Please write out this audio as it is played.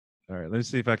All right, let me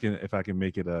see if I can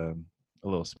make it a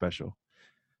little special.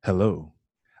 Hello,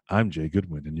 I'm Jay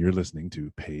Goodwin, and you're listening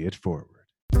to Pay It Forward.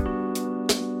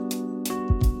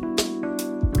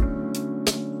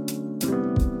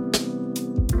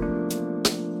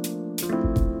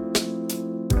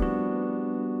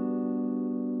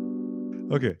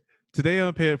 Okay, today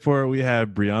on Pay It Forward, we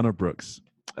have Brianna Brooks.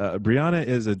 Brianna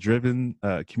is a driven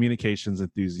communications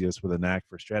enthusiast with a knack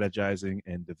for strategizing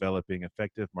and developing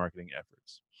effective marketing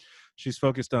efforts. She's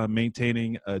focused on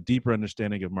maintaining a deeper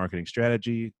understanding of marketing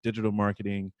strategy, digital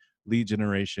marketing, lead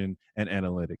generation, and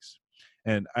analytics.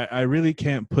 And I really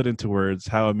can't put into words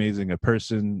how amazing a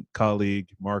person, colleague,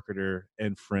 marketer,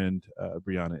 and friend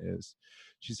Brianna is.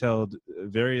 She's held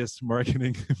various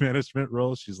marketing management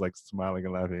roles. She's like smiling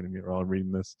and laughing at me while I'm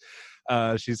reading this.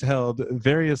 She's held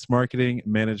various marketing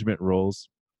management roles.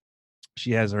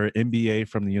 She has her MBA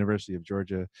from the University of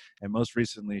Georgia, and most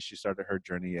recently, she started her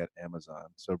journey at Amazon.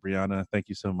 So, Brianna, thank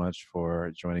you so much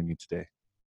for joining me today.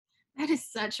 That is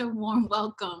such a warm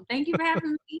welcome. Thank you for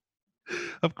having me.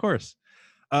 Of course.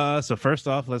 So, first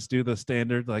off, let's do the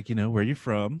standard, where you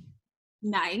from?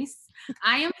 Nice.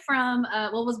 I am from,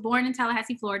 was born in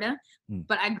Tallahassee, Florida, Hmm.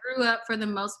 but I grew up for the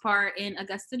most part in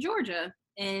Augusta, Georgia.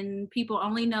 And people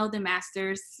only know the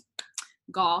Masters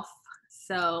golf.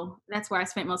 So that's where I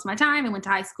spent most of my time and went to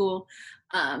high school.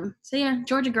 So yeah,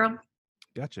 Georgia girl.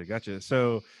 Gotcha.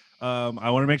 So, I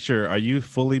want to make sure, are you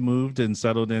fully moved and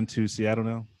settled into Seattle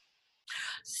now?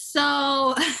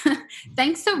 So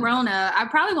thanks to Rona, I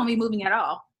probably won't be moving at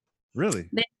all. Really?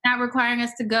 They're not requiring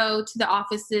us to go to the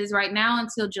offices right now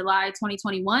until July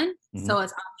 2021. Hmm. So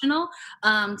it's optional.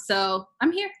 So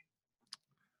I'm here.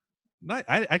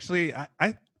 I actually,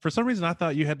 I for some reason, I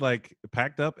thought you had like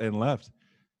packed up and left.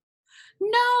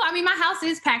 No, I mean, my house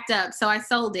is packed up, so I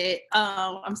sold it.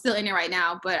 I'm still in it right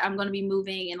now, but I'm going to be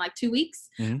moving in like 2 weeks,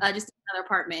 Hmm. just another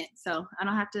apartment. So I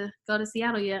don't have to go to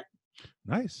Seattle yet.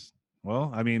 Nice.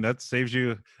 Well, I mean, that saves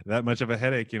you that much of a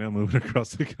headache, moving across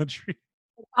the country.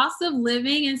 The cost of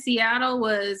living in Seattle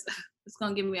was, it's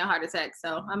going to give me a heart attack.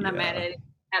 So I'm not mad Yeah. at it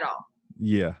at all.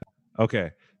 Yeah. Okay.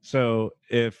 So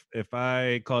if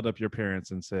I called up your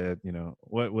parents and said,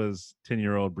 what was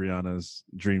 10-year-old Brianna's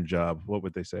dream job, what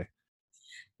would they say?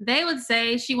 They would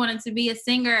say she wanted to be a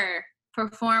singer,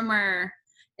 performer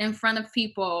in front of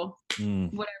people,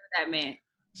 Mm. whatever that meant.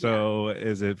 Yeah. So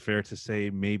is it fair to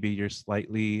say maybe you're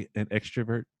slightly an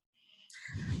extrovert?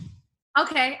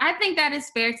 Okay, I think that is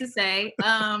fair to say.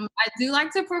 I do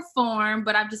like to perform,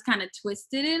 but I've just kind of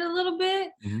twisted it a little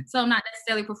bit. Hmm. So I'm not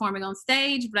necessarily performing on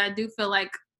stage, but I do feel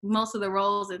like most of the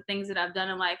roles and things that I've done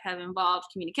in life have involved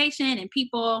communication and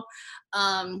people.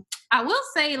 I will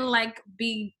say, like,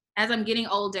 as I'm getting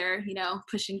older,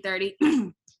 pushing 30,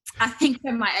 I think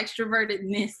that my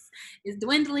extrovertedness is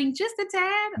dwindling just a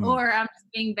tad, Mm. or I'm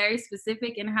just being very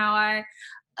specific in how I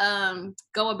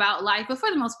go about life. But for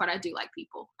the most part, I do like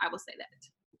people. I will say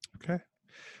that. Okay.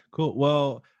 Cool.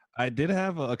 Well, I did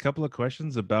have a couple of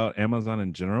questions about Amazon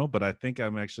in general, but I think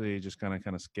I'm actually just kind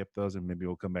of skip those and maybe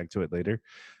we'll come back to it later.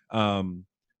 Um,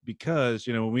 because,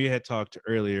 when we had talked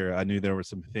earlier, I knew there were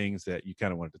some things that you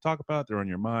kind of wanted to talk about. They're on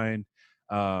your mind.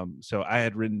 So I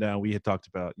had written down, we had talked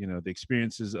about, the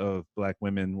experiences of Black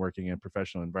women working in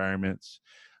professional environments,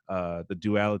 the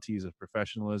dualities of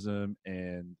professionalism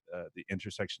and the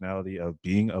intersectionality of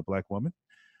being a Black woman,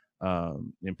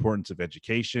 the importance of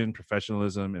education,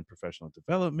 professionalism, and professional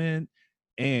development,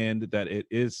 and that it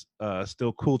is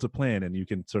still cool to plan, and you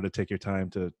can sort of take your time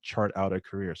to chart out a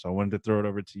career. So I wanted to throw it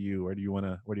over to you. Where do you want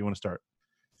to start?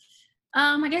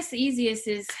 I guess the easiest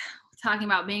is talking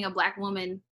about being a Black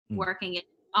woman Mm. working in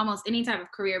almost any type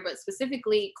of career, but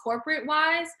specifically corporate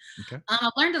wise. Okay.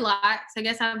 I've learned a lot. So I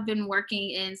guess I've been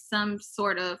working in some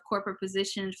sort of corporate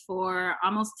position for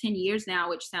almost 10 years now,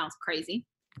 which sounds crazy.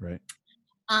 Right.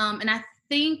 And I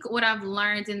think what I've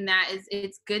learned in that is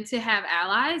it's good to have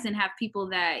allies and have people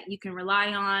that you can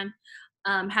rely on,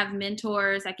 have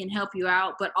mentors that can help you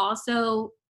out, but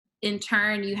also in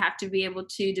turn, you have to be able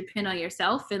to depend on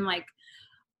yourself and like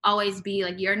always be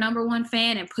like your number one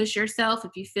fan and push yourself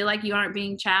if you feel like you aren't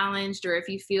being challenged or if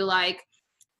you feel like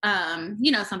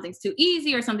something's too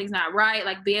easy or something's not right,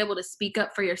 like be able to speak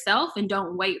up for yourself and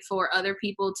don't wait for other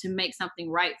people to make something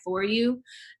right for you.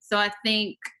 So I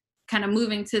think kind of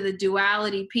moving to the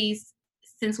duality piece,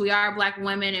 since we are Black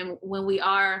women and when we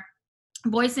are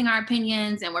voicing our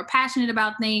opinions and we're passionate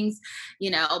about things,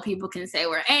 people can say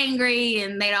we're angry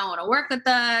and they don't want to work with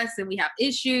us and we have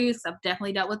issues. I've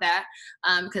definitely dealt with that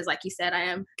because like you said, I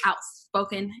am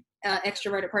outspoken,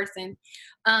 extroverted person.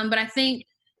 But I think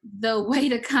the way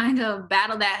to kind of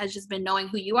battle that has just been knowing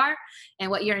who you are and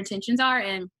what your intentions are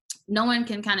and no one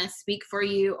can kind of speak for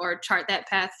you or chart that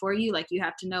path for you. Like, you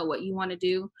have to know what you want to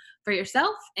do for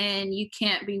yourself, and you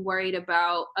can't be worried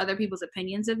about other people's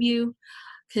opinions of you.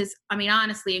 Because, I mean,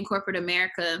 honestly, in corporate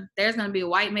America, there's going to be a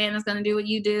white man that's going to do what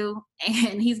you do,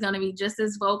 and he's going to be just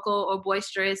as vocal or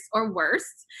boisterous or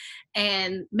worse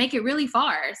and make it really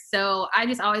far. So I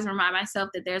just always remind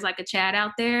myself that there's like a Chad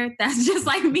out there that's just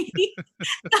like me.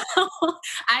 So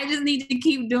I just need to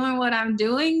keep doing what I'm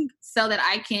doing so that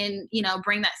I can,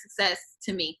 bring that success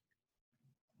to me.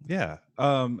 Yeah.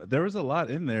 There was a lot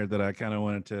in there that I kind of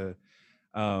wanted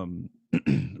to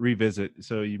revisit.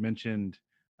 So you mentioned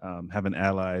having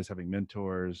allies, having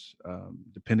mentors,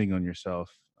 depending on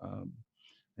yourself,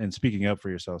 and speaking up for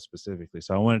yourself specifically.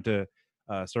 So I wanted to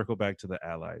circle back to the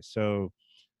allies. So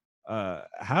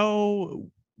how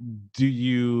do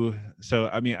you? So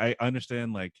I mean, I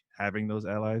understand like having those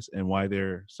allies and why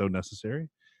they're so necessary.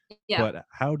 Yeah. But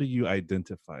how do you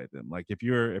identify them? Like if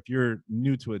you're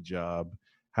new to a job,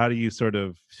 how do you sort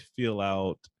of feel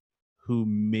out who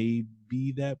may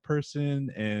be that person,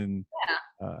 and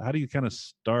how do you kind of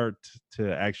start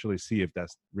to actually see if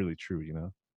that's really true?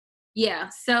 Yeah.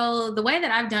 So the way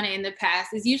that I've done it in the past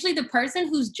is usually the person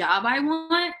whose job I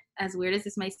want, as weird as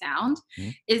this may sound,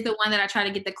 Mhm. is the one that I try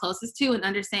to get the closest to and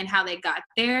understand how they got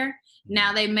there.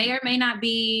 Now, they may or may not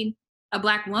be a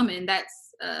Black woman. That's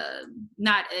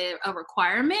not a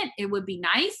requirement. It would be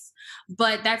nice,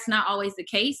 but that's not always the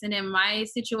case. And in my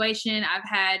situation, I've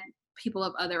had people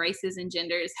of other races and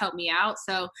genders help me out.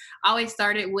 So I always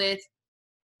started with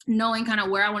knowing kind of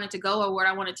where I wanted to go or what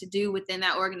I wanted to do within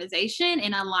that organization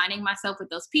and aligning myself with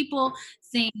those people,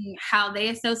 seeing how they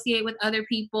associate with other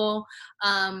people.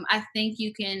 I think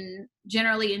you can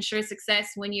generally ensure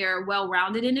success when you're a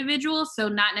well-rounded individual. So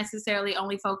not necessarily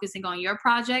only focusing on your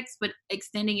projects, but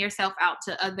extending yourself out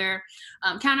to other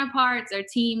counterparts or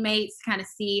teammates, kind of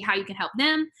see how you can help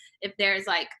them. If there's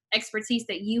like expertise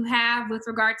that you have with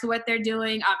regard to what they're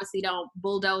doing, obviously don't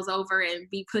bulldoze over and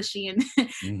be pushy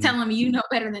and tell them you know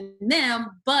better than them,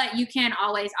 but you can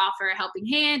always offer a helping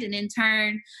hand, and in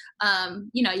turn,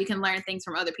 you can learn things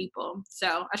from other people.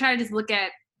 So I try to just look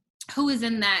at who is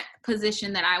in that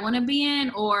position that I want to be in,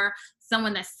 or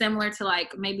someone that's similar to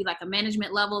like maybe like a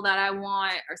management level that I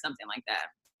want or something like that.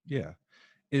 Yeah.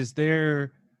 Is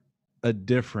there a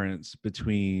difference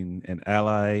between an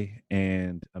ally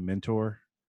and a mentor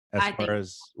as I far think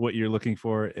as what you're looking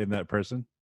for in that person?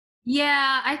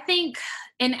 Yeah, I think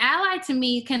an ally to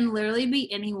me can literally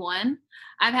be anyone.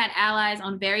 I've had allies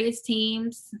on various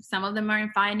teams. Some of them are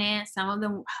in finance,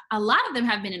 a lot of them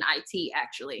have been in IT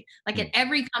actually. Like at Mm.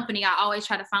 every company, I always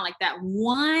try to find like that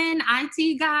one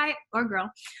IT guy or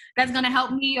girl that's going to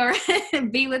help me or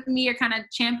be with me or kind of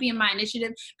champion my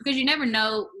initiative, because you never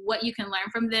know what you can learn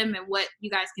from them and what you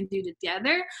guys can do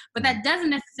together. But Mm. that doesn't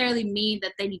necessarily mean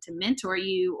that they need to mentor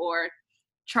you or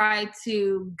try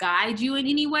to guide you in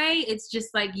any way. It's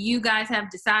just like you guys have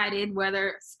decided,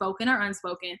 whether spoken or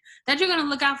unspoken, that you're going to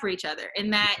look out for each other,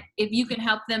 and that if you can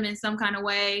help them in some kind of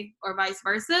way or vice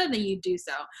versa, then you do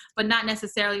so. But not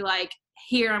necessarily like,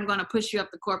 here, I'm going to push you up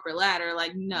the corporate ladder.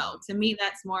 Like, no, to me,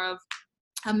 that's more of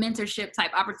a mentorship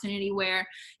type opportunity where,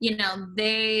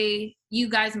 you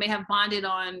guys may have bonded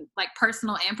on like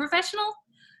personal and professional.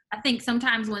 I think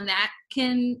sometimes when that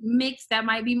can mix, that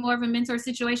might be more of a mentor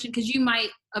situation, because you might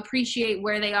appreciate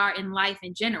where they are in life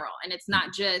in general. And it's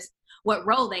not just what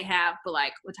role they have, but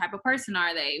like what type of person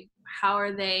are they? How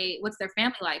are they? What's their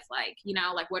family life like?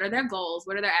 Like what are their goals?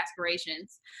 What are their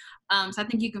aspirations? So I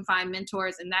think you can find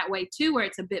mentors in that way too, where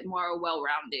it's a bit more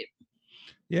well-rounded.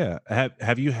 Yeah.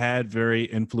 Have you had very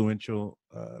influential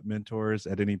mentors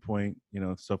at any point,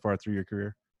 so far through your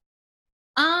career?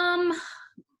 Um,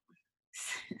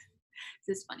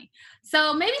 this is funny.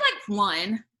 So maybe like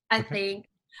one, I Okay. think.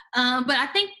 But I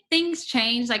think things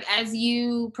change. Like as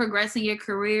you progress in your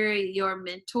career, your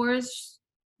mentors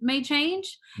may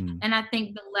change. Mm. And I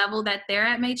think the level that they're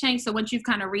at may change. So once you've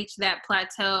kind of reached that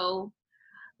plateau,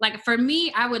 like for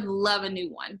me, I would love a new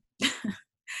one.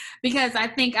 Because I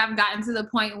think I've gotten to the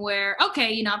point where,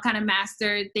 okay, I've kind of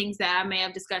mastered things that I may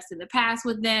have discussed in the past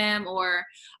with them, or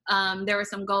there were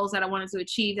some goals that I wanted to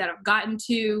achieve that I've gotten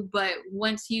to. But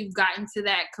once you've gotten to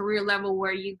that career level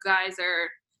where you guys are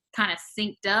kind of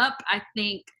synced up, I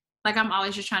think like I'm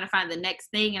always just trying to find the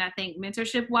next thing. And I think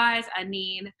mentorship wise, I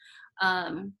need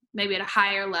maybe at a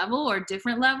higher level or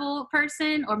different level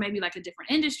person, or maybe like a different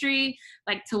industry,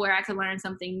 like to where I could learn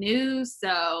something new.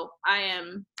 So I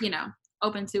am,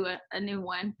 open to a new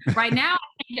one. Right now,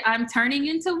 I think I'm turning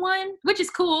into one, which is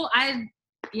cool. I,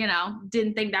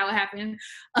 didn't think that would happen,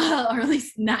 or at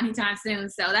least not anytime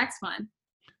soon. So that's fun.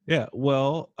 Yeah.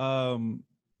 Well,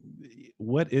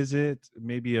 what is it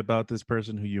maybe about this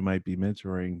person who you might be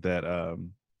mentoring that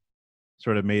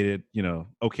sort of made it,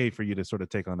 okay for you to sort of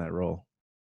take on that role?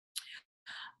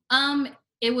 Um,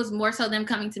 it was more so them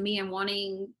coming to me and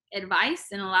wanting advice,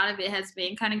 and a lot of it has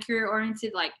been kind of career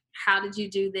oriented, like how did you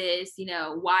do this?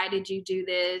 Why did you do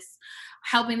this?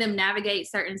 Helping them navigate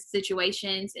certain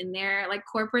situations in their like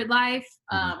corporate life.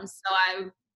 Hmm.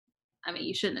 I mean,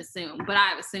 you shouldn't assume, but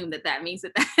I've assumed that that means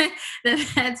that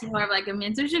that's more of like a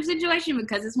mentorship situation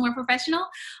because it's more professional.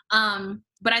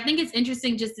 But I think it's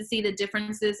interesting just to see the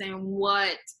differences in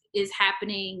what is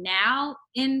happening now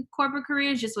in corporate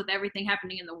careers, just with everything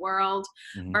happening in the world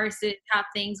Hmm. versus how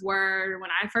things were when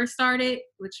I first started,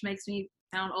 which makes me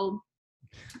sound old.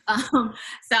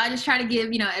 So I just try to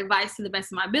give, advice to the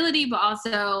best of my ability, but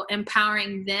also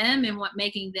empowering them and what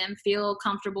making them feel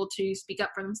comfortable to speak up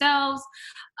for themselves,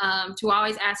 to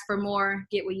always ask for more,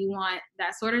 get what you want,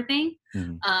 that sort of thing.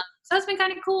 Hmm. So it's been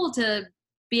kind of cool to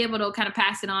be able to kind of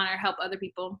pass it on or help other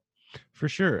people. For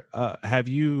sure. Have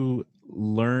you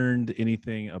learned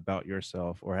anything about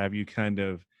yourself, or have you kind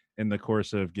of, in the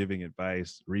course of giving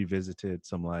advice, revisited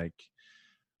some like,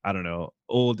 I don't know,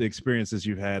 old experiences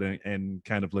you've had and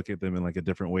kind of look at them in like a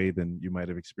different way than you might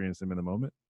have experienced them in the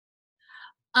moment?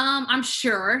 I'm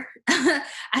sure.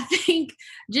 I think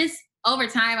just over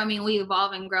time, I mean, we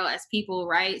evolve and grow as people,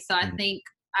 right? So I Mhm. think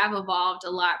I've evolved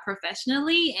a lot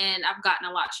professionally and I've gotten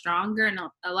a lot stronger and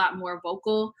a lot more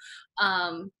vocal,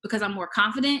 because I'm more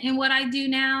confident in what I do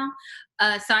now.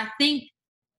 So I think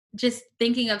just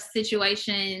thinking of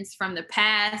situations from the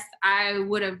past, I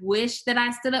would have wished that I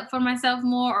stood up for myself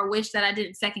more or wish that I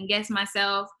didn't second guess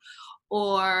myself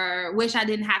or wish I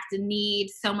didn't have to need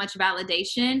so much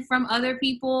validation from other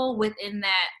people within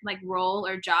that like role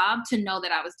or job to know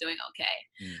that I was doing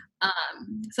okay.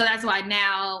 Mm. So that's why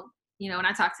now, when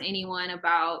I talk to anyone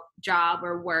about job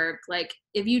or work, like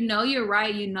if you know you're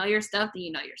right, you know your stuff, then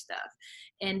you know your stuff.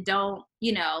 And don't,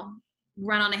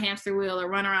 run on a hamster wheel or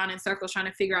run around in circles trying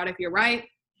to figure out if you're right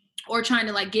or trying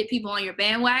to like get people on your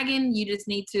bandwagon. You just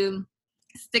need to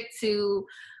stick to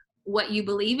what you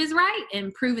believe is right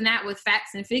and proving that with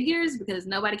facts and figures because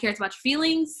nobody cares about your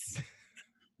feelings.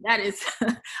 That is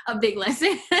a big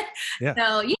lesson. Yeah.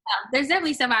 So yeah, there's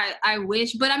definitely stuff I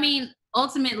wish, but I mean,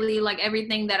 ultimately, like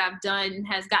everything that I've done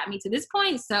has got me to this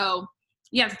point. So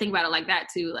you have to think about it like that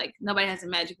too. Like nobody has a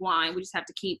magic wand. We just have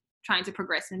to keep trying to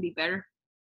progress and be better.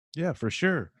 Yeah, for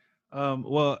sure.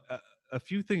 Well, a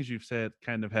few things you've said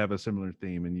kind of have a similar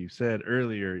theme, and you said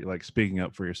earlier, like speaking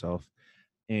up for yourself,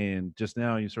 and just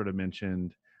now you sort of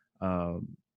mentioned um,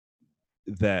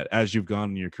 that as you've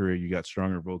gone in your career, you got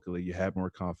stronger vocally, you had more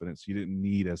confidence, you didn't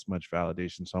need as much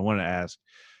validation. So I want to ask,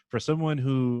 for someone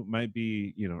who might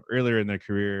be, earlier in their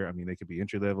career, I mean, they could be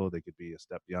entry level, they could be a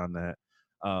step beyond that.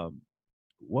 Um,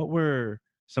 what were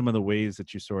some of the ways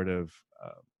that you sort of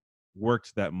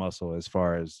worked that muscle as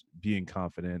far as being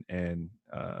confident and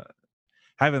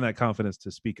having that confidence to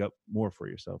speak up more for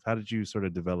yourself? How did you sort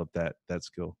of develop that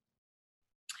skill?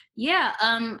 Yeah,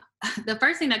 the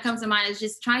first thing that comes to mind is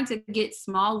just trying to get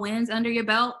small wins under your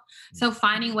belt. So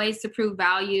finding ways to prove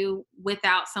value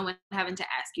without someone having to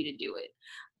ask you to do it.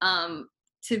 Um,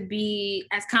 to be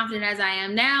as confident as I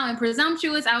am now and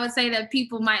presumptuous, I would say that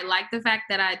people might like the fact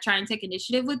that I try and take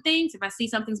initiative with things. If I see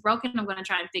something's broken, I'm going to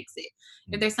try and fix it.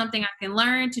 If Mm. there's something I can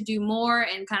learn to do more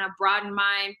and kind of broaden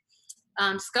my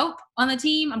scope on the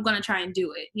team, I'm going to try and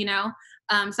do it.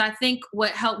 So I think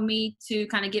what helped me to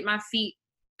kind of get my feet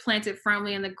planted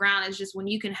firmly in the ground is just when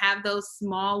you can have those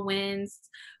small wins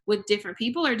with different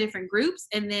people or different groups,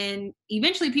 and then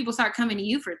eventually people start coming to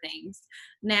you for things.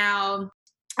 Now,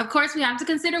 of course, we have to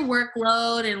consider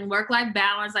workload and work life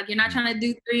balance. Like, you're not Mm. trying to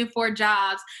do 3 and 4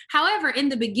 jobs. However, in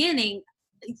the beginning,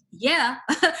 yeah,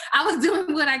 I was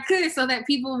doing what I could so that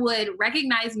people would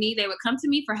recognize me. They would come to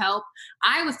me for help.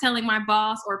 I was telling my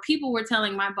boss, or people were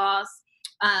telling my boss,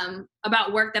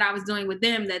 about work that I was doing with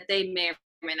them that they may or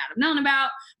may not have known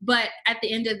about. But at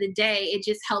the end of the day, it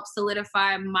just helped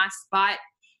solidify my spot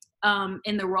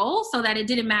in the role so that it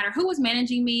didn't matter who was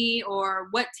managing me or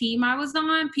what team I was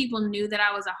on. People knew that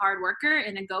I was a hard worker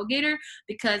and a go getter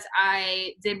because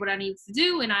I did what I needed to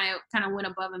do and I kind of went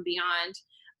above and beyond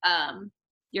um,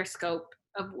 your scope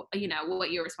of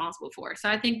what you're responsible for. So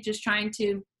I think just trying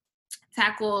to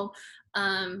tackle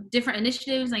different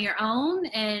initiatives on your own,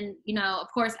 and of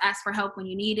course, ask for help when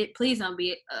you need it. Please don't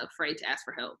be afraid to ask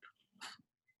for help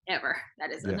ever.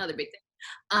 That is Yeah. another big thing.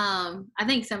 I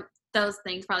think some those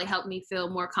things probably helped me feel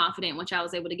more confident once I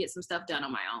was able to get some stuff done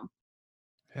on my own.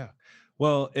 Yeah.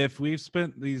 Well, if we've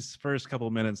spent these first couple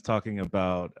minutes talking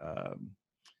about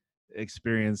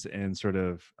experience and sort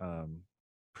of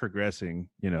progressing,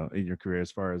 in your career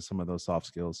as far as some of those soft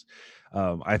skills.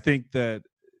 I think that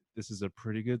this is a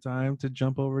pretty good time to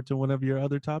jump over to one of your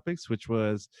other topics, which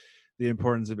was the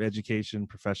importance of education,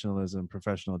 professionalism,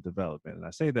 professional development. And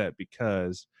I say that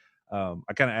because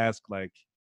I kind of asked, like,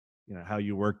 how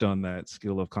you worked on that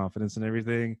skill of confidence and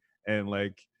everything. And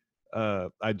like,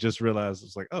 I just realized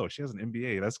it's like, oh, she has an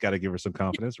MBA. That's got to give her some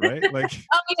confidence, right? Like,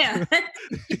 Oh yeah.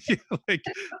 yeah, like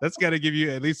that's got to give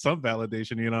you at least some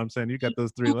validation. You know what I'm saying? You got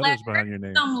those three letters behind your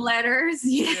name. Some letters.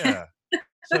 Yeah. Yeah.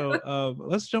 So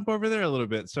let's jump over there a little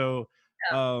bit. So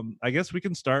I guess we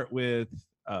can start with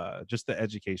just the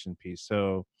education piece.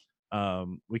 So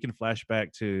we can flash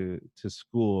back to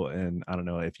school, and I don't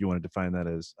know if you want to define that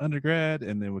as undergrad,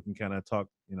 and then we can kind of talk,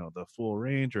 the full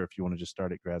range, or if you want to just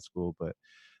start at grad school. But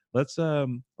let's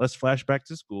flash back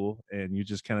to school, and you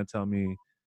just kind of tell me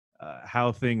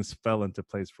how things fell into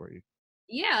place for you.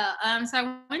 Yeah. So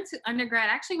I went to undergrad.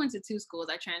 I actually went to two schools.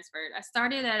 I transferred. I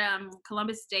started at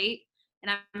Columbus State,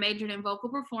 and I majored in vocal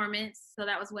performance. So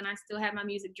that was when I still had my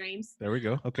music dreams. There we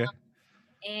go. Okay.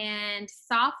 And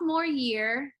sophomore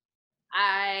year,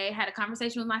 I had a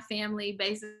conversation with my family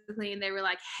basically, and they were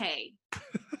like, hey,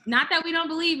 not that we don't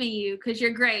believe in you because you're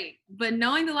great, but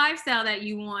knowing the lifestyle that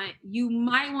you want, you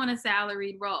might want a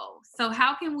salaried role. So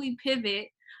how can we pivot,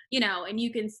 and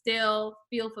you can still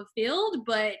feel fulfilled,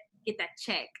 but get that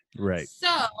check. Right.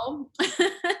 So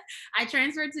I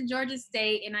transferred to Georgia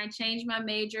State, and I changed my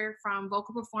major from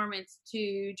vocal performance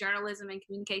to journalism and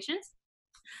communications.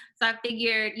 So I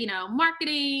figured,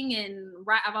 marketing and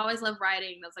I've always loved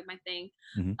writing. That's like my thing.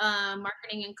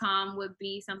 Marketing and comm would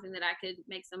be something that I could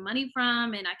make some money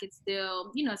from, and I could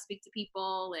still, speak to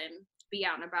people and be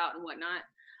out and about and whatnot.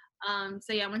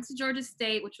 So yeah, I went to Georgia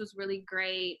State, which was really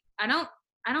great. I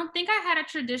don't think I had a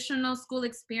traditional school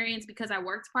experience because I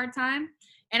worked part-time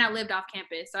and I lived off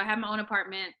campus. So I had my own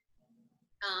apartment.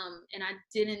 And I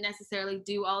didn't necessarily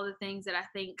do all the things that I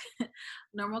think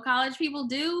normal college people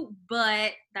do,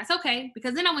 but that's okay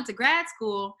because then I went to grad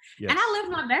school and I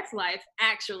lived my best life,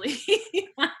 actually.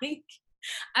 Like,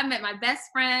 I met my best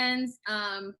friends.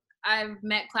 I've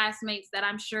met classmates that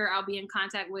I'm sure I'll be in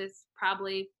contact with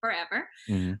probably forever.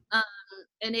 And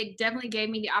it definitely gave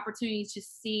me the opportunity to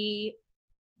see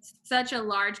such a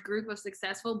large group of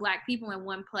successful Black people in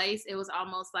one place. It was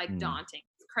almost like daunting.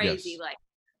 It's crazy. Like,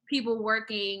 people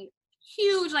working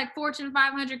huge, like Fortune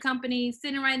 500 companies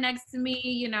sitting right next to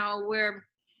me. We're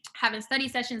having study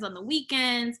sessions on the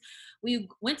weekends. We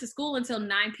went to school until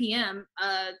 9 p.m.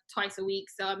 Twice a week.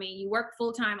 So, I mean, you work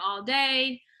full time all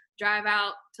day, drive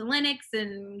out to Lenox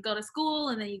and go to school,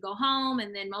 and then you go home.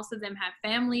 And then most of them have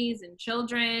families and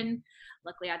children.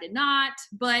 Luckily, I did not,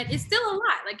 but it's still a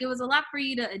lot. Like, it was a lot for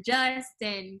you to adjust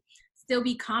and still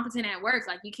be competent at work.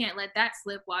 Like, you can't let that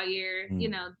slip while you're,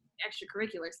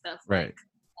 extracurricular stuff, right?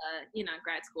 Like,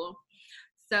 grad school.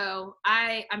 So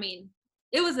I mean,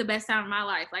 it was the best time of my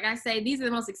life. Like I say, these are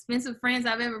the most expensive friends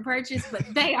I've ever purchased, but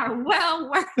they are well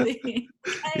worth it.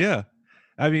 Yeah.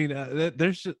 I mean,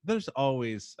 there's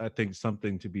always, I think,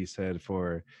 something to be said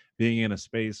for being in a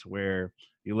space where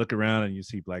you look around and you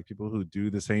see Black people who do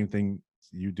the same thing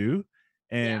you do,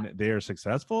 and they are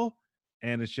successful,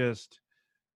 and it's just,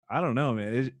 I don't know,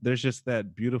 man. There's just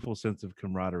that beautiful sense of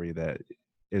camaraderie that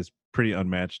is pretty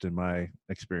unmatched in my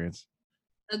experience.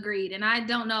 Agreed. And I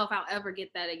don't know if I'll ever get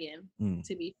that again,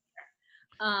 to be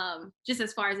fair. Just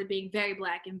as far as it being very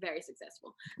Black and very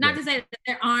successful. Not to say that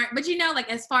there aren't, but like,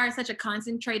 as far as such a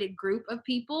concentrated group of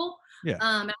people,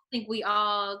 I think we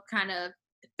all kind of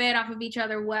fed off of each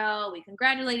other well. We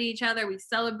congratulated each other. We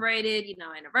celebrated,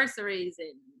 anniversaries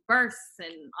and births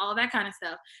and all that kind of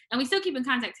stuff. And we still keep in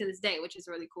contact to this day, which is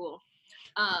really cool.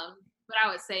 But I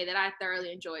would say that I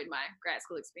thoroughly enjoyed my grad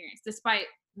school experience. Despite,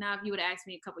 now if you would have asked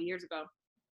me a couple years ago,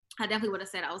 I definitely would have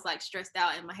said I was like stressed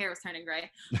out and my hair was turning gray.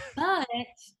 But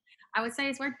I would say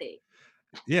it's worth it.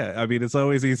 Yeah, I mean, it's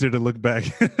always easier to look back.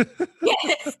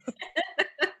 Yes.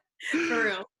 For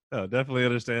real. Oh, definitely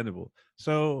understandable.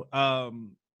 So, out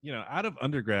of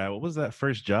undergrad, what was that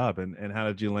first job, and how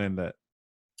did you land that?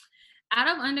 Out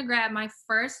of undergrad, my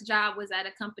first job was at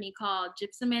a company called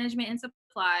Gypsum Management and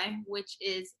Supply, which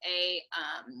is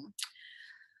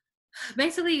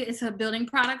basically it's a building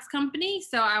products company.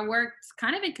 So I worked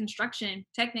kind of in construction,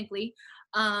 technically.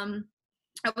 I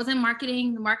was in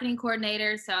marketing, the marketing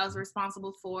coordinator. So I was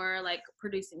responsible for like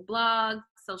producing blogs,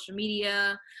 social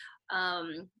media.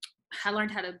 I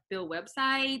learned how to build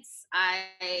websites.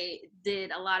 I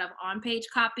did a lot of on-page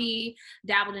copy,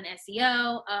 dabbled in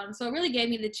SEO. So it really gave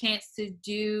me the chance to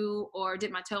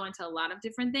dip my toe into a lot of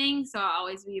different things. So I'll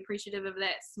always be appreciative of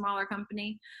that smaller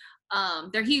company.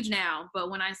 They're huge now, but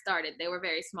when I started, they were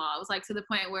very small. It was like to the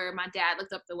point where my dad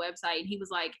looked up the website and he was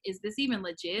like, "Is this even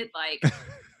legit? Like,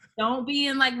 don't be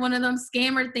in like one of them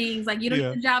scammer things. Like, you don't Yeah.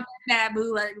 get a job like that,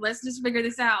 boo. Like, let's just figure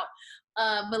this out."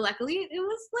 But luckily, it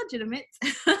was legitimate.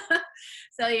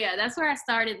 So yeah, that's where I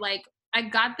started. Like, I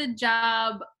got the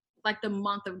job like the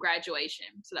month of graduation,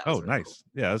 so that was Oh, really cool. nice.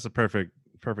 Yeah, that's a perfect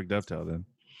dovetail then.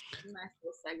 Nice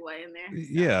little segue in there. So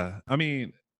Yeah, I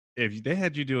mean, if they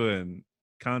had you doing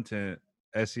content,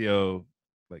 SEO,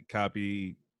 like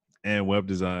copy and web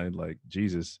design, like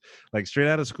Jesus, like straight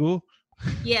out of school.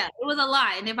 yeah, it was a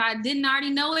lot. And if I didn't already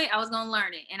know it, I was gonna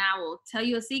learn it. And I will tell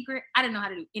you a secret: I didn't know how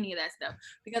to do any of that stuff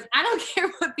because I don't care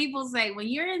what people say. When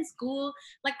you're in school,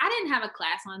 like I didn't have a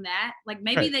class on that. Like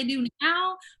maybe Right. they do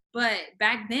now, but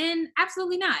back then,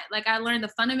 absolutely not. Like I learned the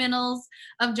fundamentals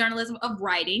of journalism, of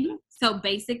writing, so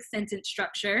basic sentence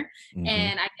structure. Hmm.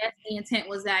 And I guess the intent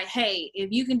was that, hey,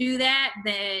 if you can do that,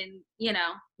 then you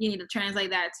know you need to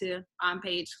translate that to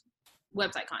on-page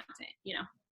website content. You know.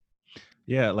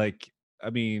 Yeah, like I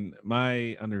mean,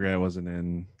 my undergrad wasn't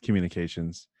in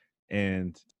communications,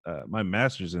 and my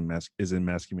master's in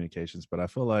mass communications. But I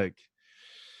feel like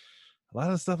a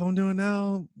lot of stuff I'm doing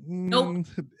now, Nope.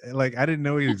 like I didn't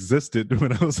know it existed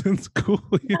when I was in school.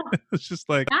 It's just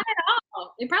like, Not at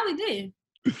all. It probably did.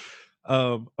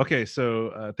 okay,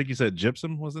 so I think you said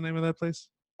Gypsum was the name of that place.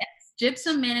 Yes.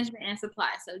 Gypsum Management and Supply.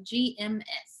 So GMS.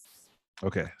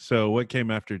 Okay, so what came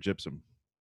after Gypsum?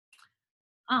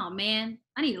 Oh man,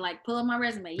 I need to like pull up my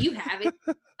resume. You have it.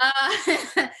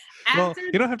 Uh, Well, after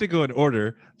you don't have to go in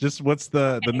order. Just what's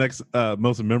the next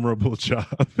most memorable job?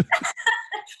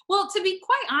 well, to be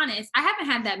quite honest, I haven't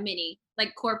had that many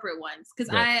like corporate ones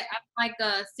because Right. I'm like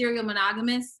a serial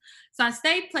monogamous. So I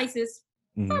stayed places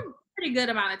for Hmm. a pretty good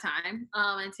amount of time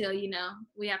until you know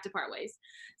we have to part ways.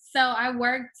 So I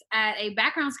worked at a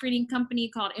background screening company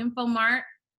called Infomart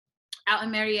out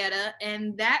in Marietta.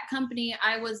 And that company,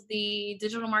 I was the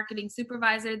digital marketing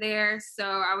supervisor there. So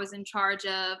I was in charge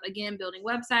of, again, building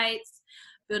websites,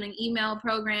 building email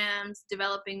programs,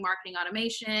 developing marketing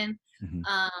automation. Hmm.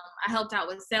 I helped out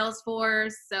with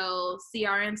Salesforce, so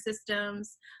CRM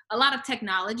systems, a lot of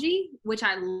technology, which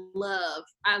I love.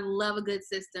 I love a good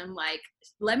system. Like,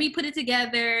 let me put it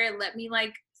together. Let me,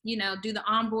 like, you know, do the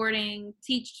onboarding,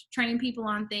 teach, train people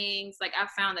on things. Like, I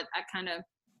found that I kind of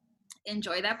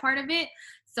enjoy that part of it.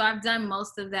 So I've done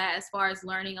most of that as far as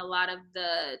learning a lot of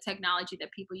the technology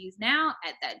that people use now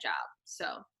at that job. So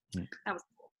that was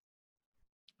cool.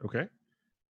 Okay.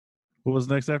 What was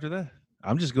next after that?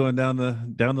 I'm just going down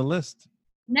the list.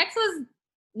 Next was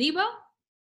Nebo.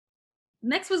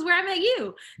 Next was where I met you.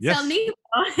 So Yes. Nebo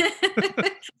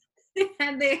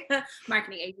and the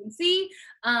marketing agency.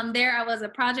 There I was a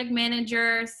project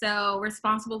manager, so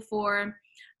responsible for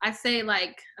I say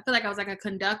like I feel like I was like a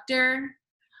conductor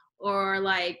or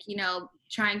like you know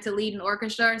trying to lead an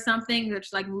orchestra or something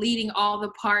that's like leading all the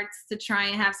parts to try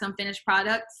and have some finished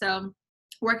product. So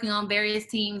working on various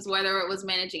teams, whether it was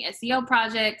managing SEO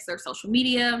projects or social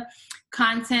media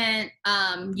content,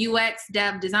 UX,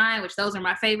 dev, design, which those are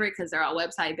my favorite because they're all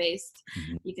website based.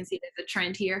 Mhm. You can see there's a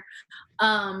trend here.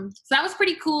 So that was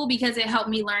pretty cool because it helped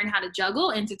me learn how to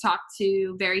juggle and to talk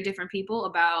to very different people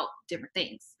about different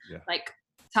things. Yeah. Like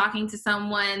talking to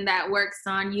someone that works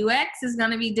on UX is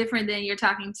going to be different than you're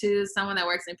talking to someone that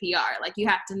works in PR. Like you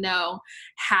have to know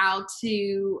how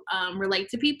to relate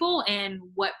to people and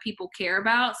what people care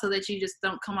about so that you just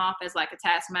don't come off as like a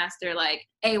taskmaster, like,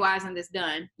 hey, why isn't this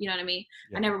done? You know what I mean?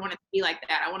 Yeah. I never wanted to be like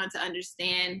that. I wanted to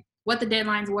understand what the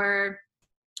deadlines were,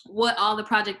 what all the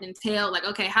project entailed. Like,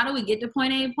 okay, how do we get to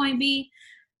point A and point B?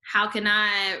 How can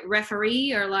I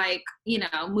referee or like, you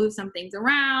know, move some things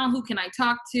around? Who can I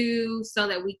talk to so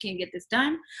that we can get this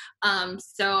done?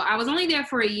 So I was only there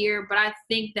for a year, but I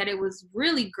think that it was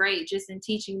really great just in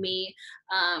teaching me,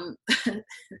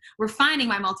 refining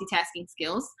my multitasking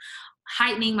skills,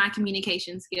 heightening my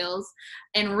communication skills,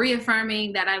 and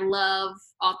reaffirming that I love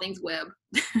all things web.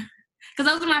 Because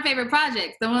those are my favorite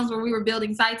projects, the ones where we were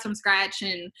building sites from scratch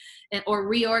and or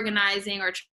reorganizing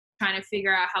or trying to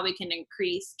figure out how we can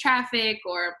increase traffic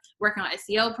or working on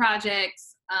SEO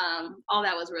projects. All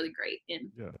that was really great and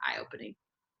eye-opening.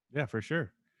 Yeah, for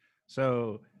sure.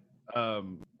 So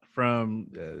from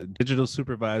digital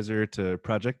supervisor to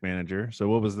project manager. So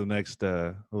what was the next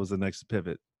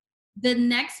pivot? The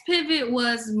next pivot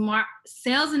was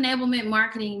sales enablement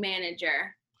marketing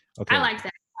manager. Okay. I liked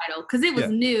that title because it was Yeah.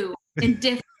 new and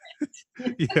different.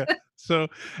 Yeah. So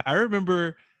I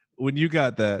remember when you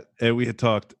got that and we had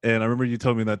talked, and I remember you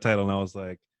told me that title, and I was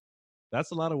like,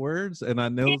 that's a lot of words, and I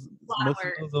know most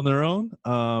of those on their own,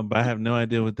 but I have no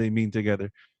idea what they mean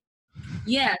together.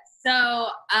 Yes.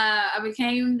 I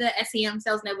became the SEM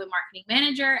Sales Enablement Marketing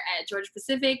Manager at Georgia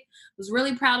Pacific. Was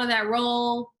really proud of that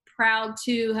role. Proud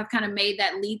to have kind of made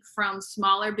that leap from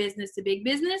smaller business to big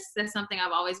business. That's something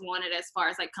I've always wanted as far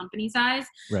as like company size,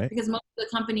 Right. because most of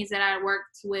the companies that I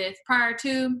worked with prior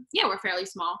to, were fairly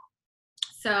small.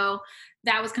 So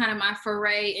that was kind of my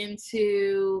foray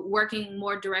into working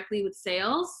more directly with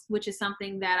sales, which is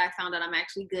something that I found out I'm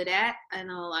actually good at. I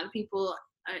know a lot of people,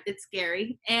 it's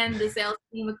scary. And the sales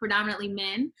team was predominantly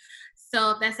men.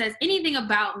 So if that says anything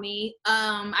about me,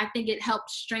 I think it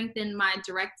helped strengthen my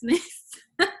directness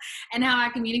and how I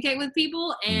communicate with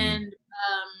people, and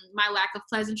my lack of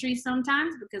pleasantries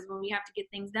sometimes, because when we have to get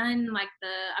things done, like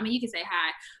you can say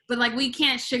hi, but like we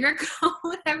can't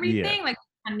sugarcoat everything. Yeah. Like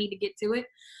I need to get to it.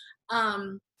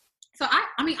 So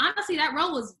I mean, honestly, that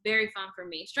role was very fun for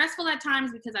me. Stressful at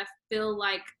times because I feel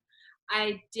like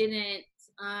I didn't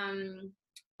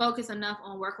focus enough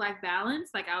on work-life balance.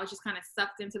 Like I was just kind of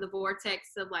sucked into the vortex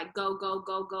of like go, go,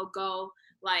 go, go, go.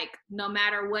 Like no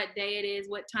matter what day it is,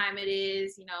 what time it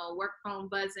is, work phone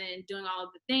buzzing, doing all of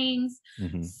the things.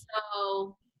 Mm-hmm.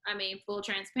 So, I mean, full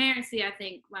transparency, I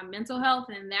think my mental health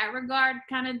in that regard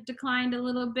kind of declined a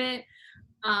little bit.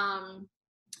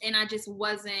 And I just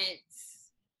wasn't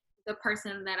the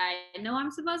person that I know I'm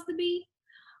supposed to be.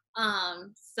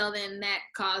 So then that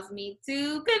caused me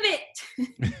to pivot.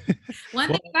 One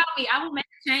thing about me, I will make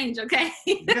a change, okay?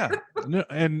 Yeah, no,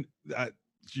 and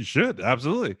you should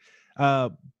absolutely. I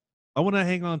want to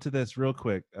hang on to this real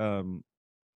quick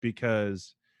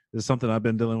because this is something I've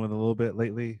been dealing with a little bit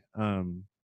lately.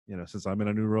 Since I'm in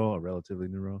a new role, a relatively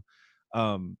new role.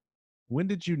 When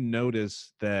did you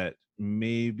notice that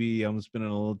maybe I'm spending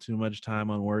a little too much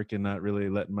time on work and not really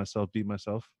letting myself be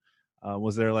myself?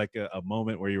 Was there like a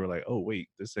moment where you were like, oh, wait,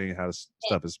 this ain't how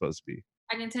stuff is supposed to be?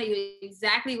 I can tell you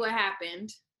exactly what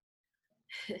happened.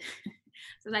 So I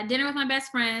was at dinner with my best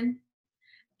friend,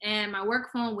 and my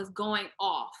work phone was going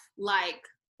off, like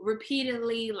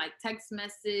repeatedly, like text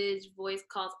message, voice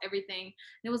calls, everything. And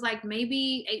it was like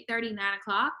maybe 8:30, 9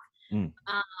 o'clock. And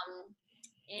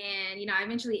I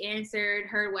eventually answered,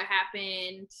 heard what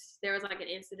happened. There was like an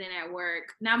incident at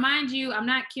work. Now, mind you, I'm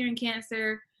not curing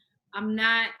cancer. I'm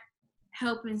not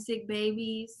helping sick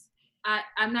babies.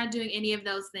 I'm not doing any of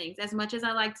those things. As much as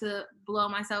I like to blow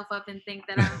myself up and think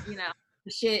that I'm,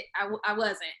 shit, I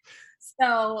wasn't.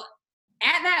 So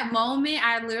at that moment,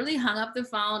 I literally hung up the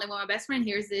phone, and when my best friend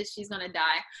hears this, she's gonna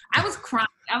die. I was crying.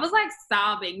 I was like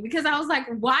sobbing because I was like,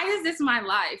 why is this my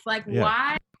life? Like,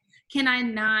 why can I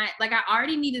not? Like, I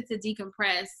already needed to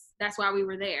decompress. That's why we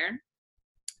were there.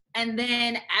 And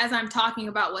then as I'm talking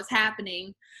about what's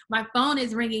happening, my phone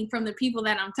is ringing from the people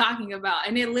that I'm talking about.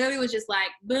 And it literally was just like,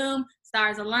 boom,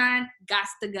 stars align,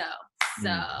 gots to go.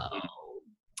 So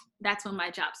that's when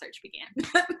my job search began,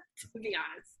 to be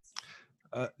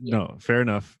honest. No, fair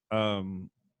enough.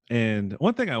 And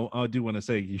one thing I do want to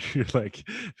say, you're like,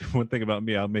 one thing about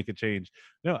me, I'll make a change.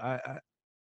 No, I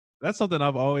that's something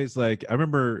I've always like. I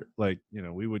remember like,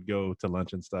 we would go to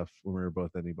lunch and stuff when we were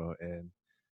both at Nebo, and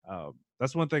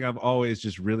that's one thing I've always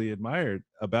just really admired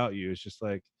about you. It's just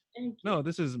like, no,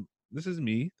 this is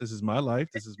me. This is my life.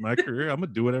 This is my career. I'm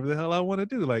gonna do whatever the hell I want to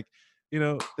do. Like,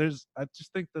 I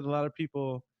just think that a lot of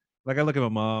people, like, I look at my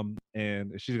mom,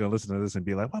 and she's gonna listen to this and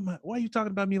be like, why are you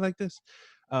talking about me like this?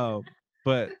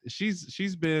 But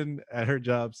she's been at her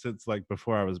job since like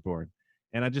before I was born,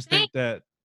 and I just think that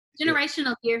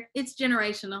generational here. It's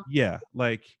generational. Yeah,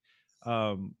 like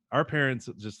our parents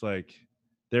just like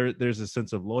there's a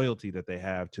sense of loyalty that they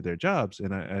have to their jobs,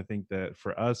 and I think that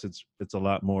for us it's a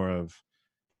lot more of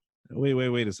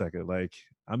wait a second, like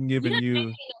I'm giving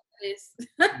you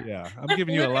yeah, I'm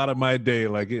giving you a lot of my day,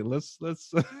 like let's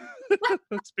let's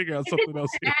figure out something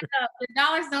else here. The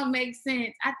dollars don't make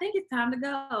sense. I think it's time to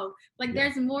go. Like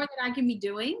there's more that I can be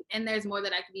doing, and there's more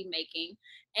that I can be making.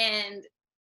 And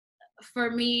for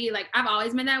me, like I've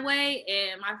always been that way,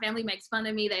 and my family makes fun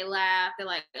of me. They laugh. They're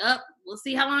like, "Oh, we'll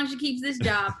see how long she keeps this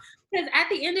job." Because at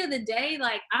the end of the day,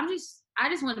 like I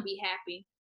just want to be happy.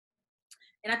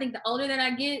 And I think the older that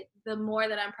I get, the more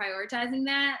that I'm prioritizing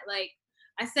that. Like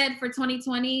I said, for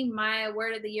 2020, my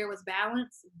word of the year was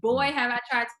balance. Boy, have I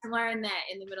tried to learn that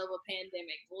in the middle of a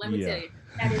pandemic. Let me tell you,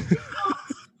 that is.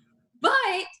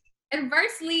 But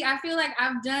adversely, I feel like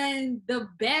I've done the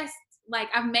best. Like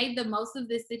I've made the most of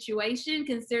this situation,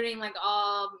 considering like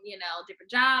all, different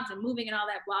jobs and moving and all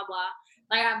that, blah, blah.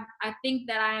 Like I think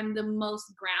that I am the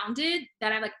most grounded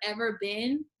that I've like ever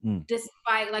been,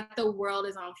 despite like the world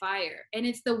is on fire. And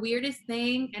it's the weirdest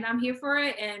thing, and I'm here for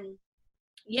it. And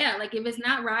yeah, like if it's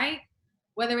not right,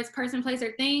 whether it's person, place,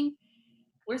 or thing,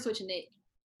 we're switching it.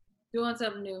 Doing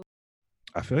something new.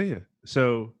 I feel you.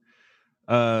 So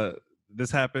uh,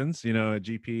 this happens, you know, at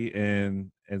GP,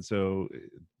 and so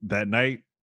that night,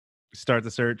 start the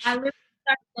I search. literally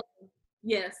started looking.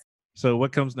 Yes. So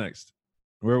what comes next?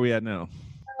 Where are we at now?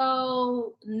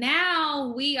 So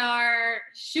now we are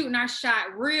shooting our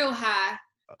shot real high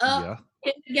up Yeah.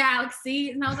 in the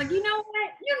galaxy. And I was like, you know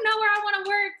what? You know where I want to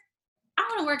work? I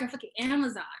want to work at fucking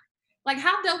Amazon. Like,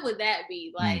 how dope would that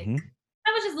be? Like, Mm-hmm.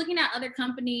 I was just looking at other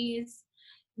companies,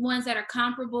 ones that are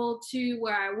comparable to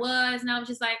where I was. And I was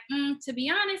just like, to be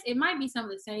honest, it might be some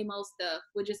of the same old stuff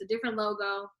with just a different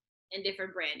logo and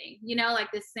different branding, you know, like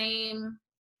the same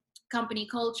company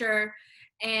culture.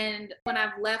 And when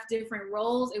I've left different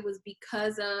roles, it was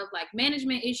because of like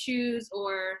management issues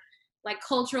or like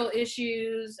cultural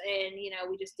issues. And, you know,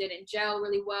 we just didn't gel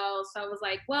really well. So I was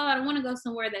like, well, I don't want to go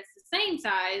somewhere that's the same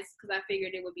size because I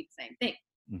figured it would be the same thing.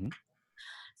 Mm-hmm.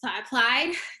 So I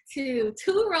applied to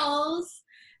 2 roles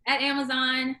at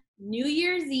Amazon New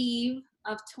Year's Eve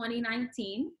of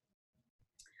 2019.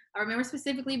 I remember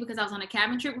specifically because I was on a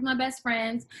cabin trip with my best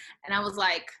friends and I was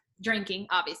like drinking,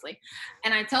 obviously.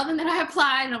 And I told them that I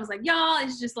applied and I was like, y'all,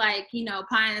 it's just like, you know,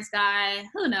 pie in the sky,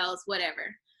 who knows,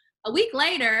 whatever. A week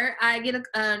later, I get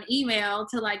an email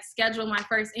to like schedule my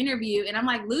first interview and I'm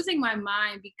like losing my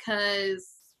mind because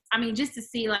I mean, just to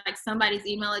see like somebody's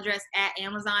email address at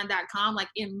Amazon.com, like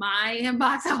in my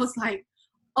inbox, I was like,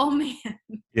 oh man,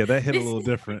 Yeah, that hit a this little is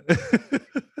different.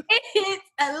 it hits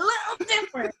a little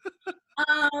different.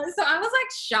 So I was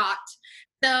like shocked.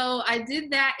 So I did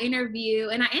that interview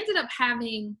and I ended up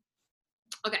having,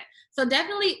 okay, so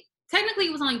definitely, technically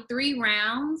it was only 3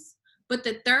 rounds, but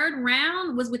the third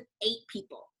round was with 8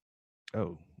 people.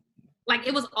 Oh, Like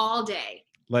it was all day.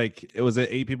 like was it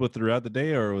 8 people throughout the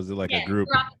day, or was it like a Yes, group?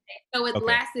 throughout the day. So it Okay.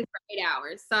 lasted for 8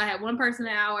 hours. So I had one person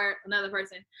an hour, another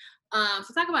person.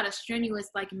 So talk about a strenuous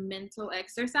like mental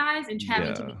exercise and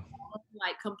having to Yeah. be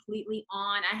like completely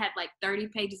on. I had like 30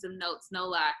 pages of notes, no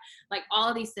lie. Like all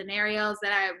of these scenarios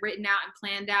that I had written out and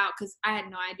planned out because I had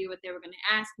no idea what they were going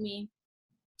to ask me.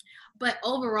 But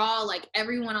overall, like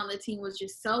everyone on the team was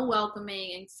just so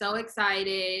welcoming and so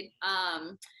excited.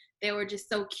 They were just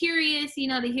so curious, you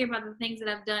know, to hear about the things that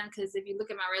I've done. Because if you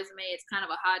look at my resume, it's kind of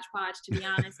a hodgepodge, to be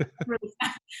honest.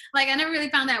 Like I never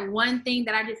really found that one thing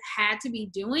that I just had to be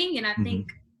doing, and I Mm-hmm. think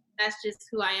that's just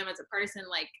who I am as a person.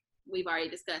 Like we've already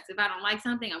discussed, if I don't like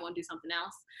something, I won't do something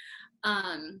else.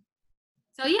 Um,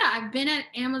 so yeah, I've been at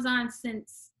Amazon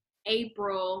since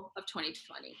April of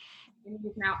 2020. And it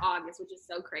is now August, which is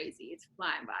so crazy. It's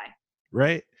flying by.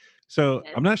 Right. So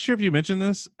Yes. I'm not sure if you mentioned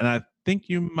this, and I think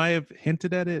you might have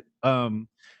hinted at it.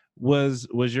 Was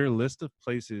your list of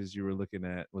places you were looking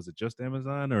at, was it just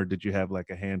Amazon, or did you have like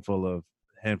a handful of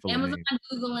Amazon, names?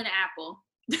 Google, and Apple.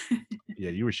 Yeah,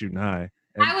 you were shooting high.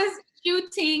 And I was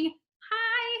shooting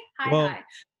high, high, well, high.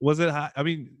 was it high? I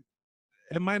mean,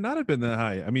 it might not have been that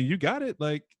high. I mean, you got it.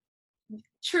 Like,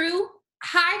 True.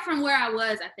 High from where I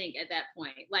was, I think, at that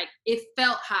point. Like it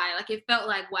felt high. Like it felt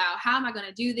like, wow, how am I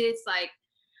gonna do this? Like,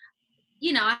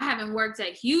 you know, I haven't worked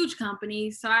at huge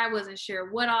companies, so I wasn't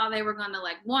sure what all they were gonna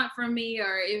like want from me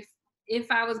or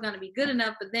if I was gonna be good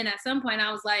enough. But then at some point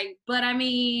I was like, but I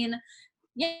mean,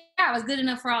 yeah, I was good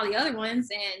enough for all the other ones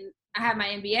and I have my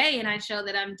MBA and I show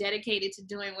that I'm dedicated to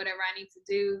doing whatever I need to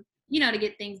do, you know, to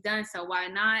get things done. So why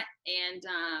not? And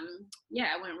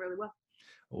yeah, it went really well.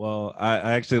 well, I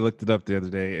actually looked it up the other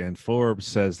day, and Forbes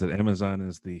says that Amazon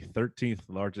is the 13th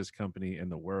largest company in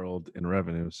the world in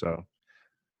revenue. So,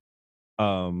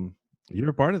 um, you're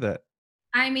a part of that.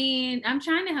 I mean, I'm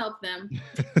trying to help them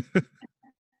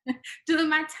doing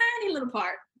my tiny little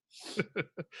part.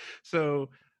 So,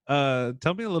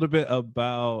 tell me a little bit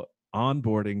about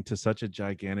onboarding to such a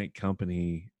gigantic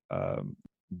company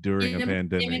during a In a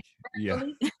pandemic. pandemic, Yeah.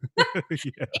 virtually.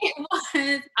 Yeah. It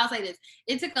was, I'll say this,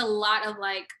 it took a lot of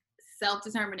like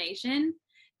self-determination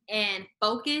and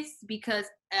focus because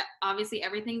obviously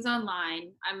everything's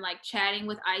online. I'm like chatting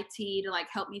with IT to like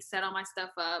help me set all my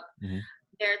stuff up. Mhm.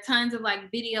 There are tons of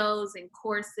like videos and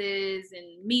courses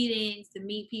and meetings to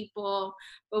meet people.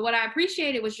 But what I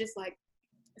appreciated was just like,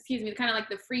 excuse me, kind of like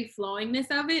the free flowingness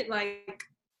of it. Like,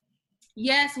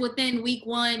 yes, within week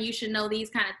 1, you should know these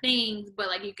kind of things, but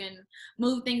like you can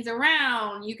move things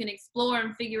around, you can explore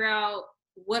and figure out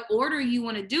what order you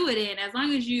want to do it in. As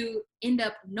long as you end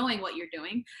up knowing what you're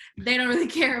doing, they don't really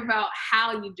care about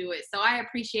how you do it. So I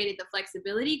appreciated the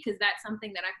flexibility because that's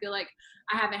something that I feel like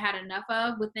I haven't had enough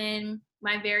of within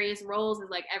my various roles, is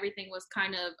like everything was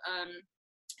kind of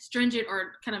stringent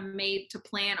or kind of made to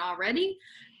plan already.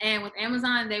 And with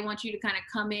Amazon, they want you to kind of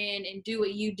come in and do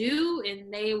what you do,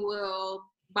 and they will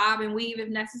bob and weave if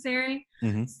necessary.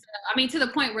 Hmm. So, I mean, to the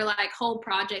point where like whole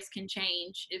projects can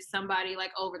change if somebody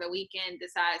like over the weekend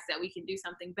decides that we can do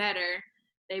something better.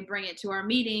 They bring it to our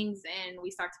meetings and we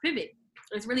start to pivot.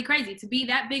 It's really crazy to be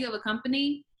that big of a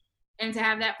company and to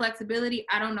have that flexibility.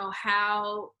 I don't know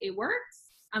how it works.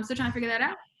 I'm still trying to figure that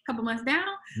out. A couple months down,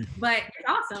 but it's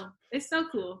awesome. It's so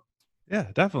cool. Yeah,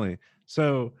 definitely.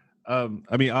 So, I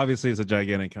mean, obviously, it's a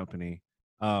gigantic company,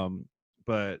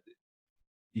 but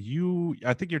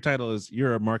I think your title is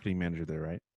you're a marketing manager there,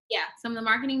 right? Yeah, so I'm the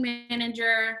marketing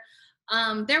manager.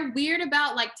 They're weird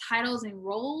about like titles and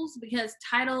roles because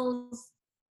titles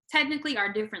technically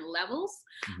are different levels.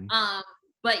 Hmm. Um,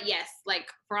 but yes, like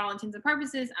for all intents and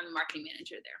purposes, I'm the marketing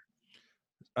manager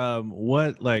there.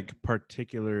 What like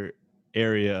particular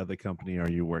area of the company are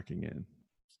you working in?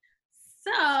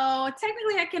 So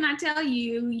technically, I cannot tell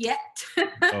you yet.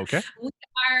 Okay. We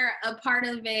are a part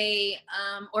of a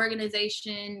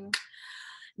organization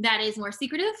that is more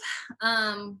secretive.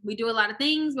 We do a lot of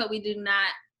things, but we do not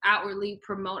outwardly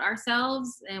promote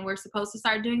ourselves, and we're supposed to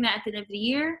start doing that at the end of the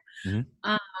year. Hmm.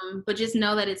 But just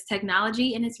know that it's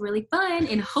technology and it's really fun,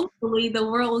 and hopefully the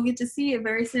world will get to see it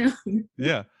very soon.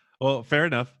 Yeah. Well, fair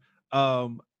enough.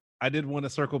 I did want to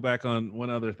circle back on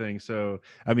one other thing. So,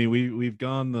 I mean, we've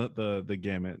gone the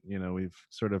gamut. You know, we've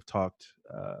sort of talked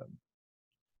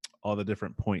all the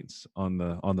different points on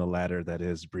the ladder that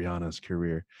is Brianna's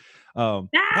career. Ah!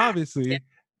 Obviously,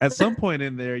 at some point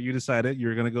in there, you decided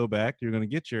you're going to go back. You're going to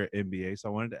get your MBA. So,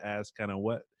 I wanted to ask, kind of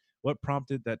what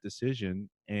prompted that decision,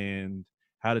 and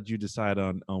how did you decide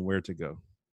on where to go?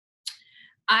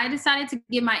 I decided to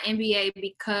get my MBA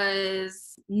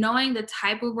because knowing the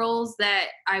type of roles that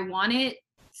I wanted,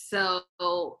 so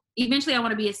eventually I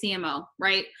want to be a CMO,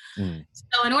 right? Mm,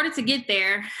 So in order to get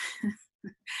there,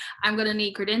 I'm going to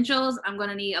need credentials, I'm going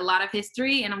to need a lot of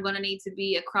history, and I'm going to need to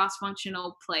be a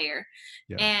cross-functional player.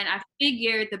 yeah. And I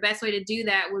figured the best way to do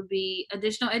that would be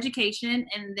additional education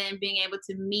and then being able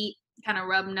to meet, kind of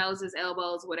rub noses,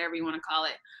 elbows, whatever you want to call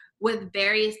it, with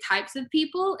various types of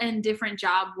people and different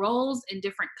job roles in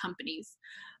different companies.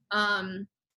 Um,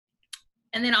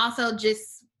 and then also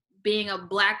just being a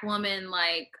Black woman,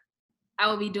 like I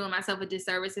would be doing myself a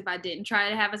disservice if I didn't try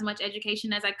to have as much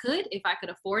education as I could. If I could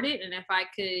afford it and if I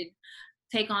could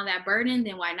take on that burden,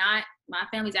 then why not? My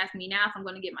family's asking me now if I'm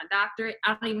going to get my doctorate.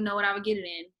 I don't even know what I would get it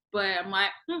in, but I'm like,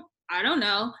 I don't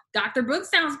know. Dr. Brooks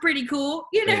sounds pretty cool.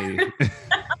 You know, Hey.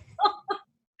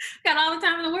 got all the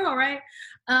time in the world, right?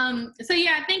 So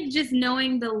yeah, I think just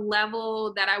knowing the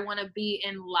level that I want to be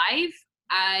in life,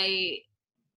 I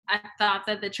I thought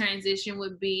that the transition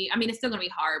would be, I mean, it's still going to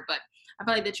be hard, but I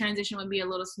feel like the transition would be a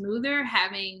little smoother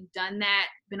having done that,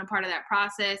 been a part of that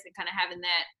process and kind of having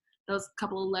that, those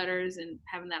couple of letters and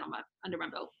having that on my, under my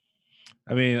belt.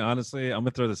 I mean, honestly, I'm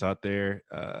gonna throw this out there.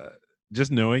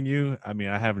 Just knowing you, I mean,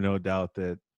 I have no doubt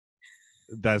that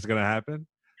that's gonna happen.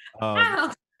 Um,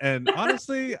 Oh, and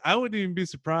honestly, I wouldn't even be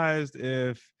surprised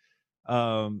if,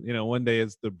 one day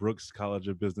it's the Brooks College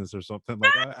of Business or something.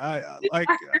 Like,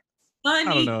 I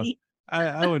don't know. funny.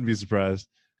 I wouldn't be surprised.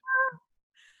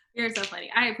 You're so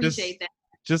funny. I Just appreciate that.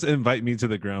 just invite me to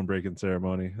the groundbreaking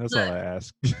ceremony. That's all Look, I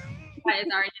ask. that is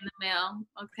already in the mail.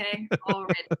 Okay.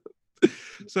 Already.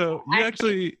 So you I,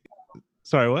 actually,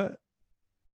 sorry, what?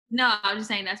 no, I was just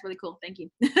saying that's really cool. Thank you.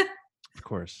 Of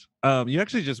course. You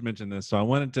actually just mentioned this, so I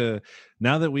wanted to.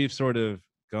 Now that we've sort of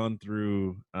gone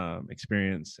through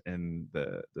experience and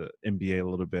the MBA a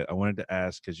little bit, I wanted to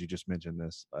ask because you just mentioned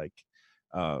this, like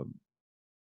um,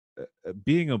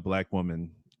 being a Black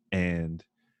woman and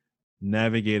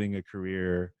navigating a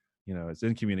career. You know, it's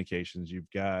in communications. You've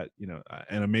got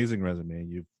an amazing resume.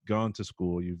 You've gone to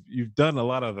school. You've done a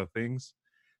lot of other things.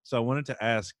 So I wanted to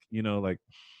ask, like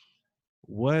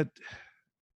what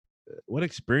what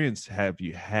experience have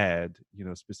you had,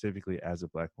 specifically as a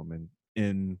Black woman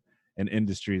in an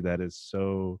industry that is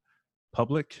so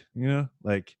public,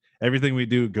 like everything we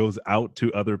do goes out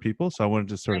to other people. So I wanted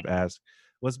to sort Right. of ask,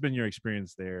 what's been your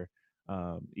experience there,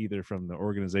 either from the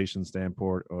organization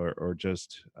standpoint or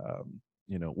just,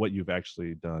 what you've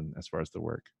actually done as far as the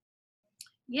work?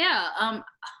 Yeah.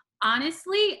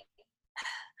 Honestly,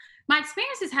 my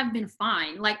experiences have been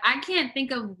fine. Like I can't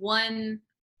think of one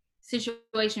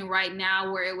situation right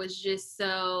now where it was just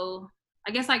so,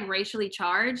 I guess, like racially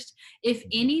charged. If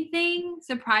anything,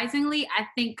 surprisingly, I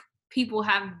think people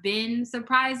have been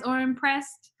surprised or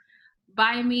impressed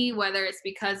by me, whether it's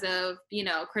because of,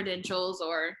 credentials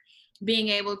or being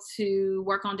able to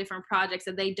work on different projects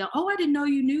that they don't, oh, I didn't know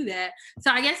you knew that.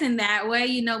 So I guess in that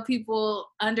way, people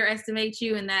underestimate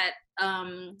you and that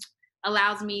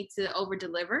allows me to over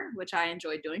deliver, which I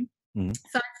enjoy doing. Mhm.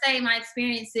 So I'd say my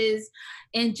experiences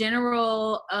in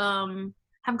general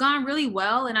have gone really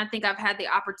well. And I think I've had the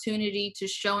opportunity to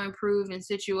show improve in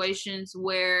situations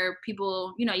where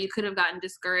people, you could have gotten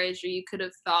discouraged, or you could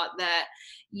have thought that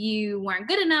you weren't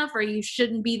good enough, or you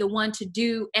shouldn't be the one to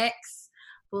do X.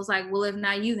 It was like, well, if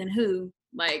not you, then who?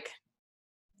 Like,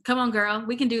 come on, girl,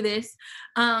 we can do this.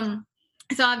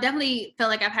 So I've definitely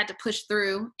felt like I've had to push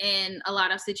through in a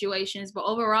lot of situations, but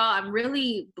overall, I'm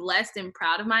really blessed and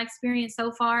proud of my experience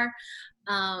so far.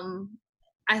 Um,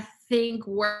 I think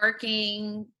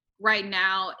working right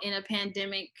now in a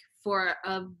pandemic for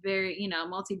a very,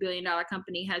 multi-billion dollar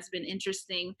company has been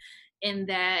interesting in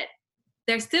that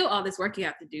there's still all this work you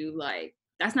have to do. Like,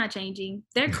 that's not changing.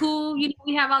 They're cool.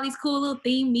 We have all these cool little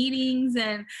theme meetings,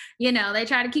 and, they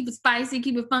try to keep it spicy,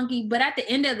 keep it funky. But at the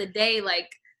end of the day, like,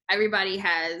 everybody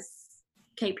has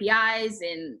KPIs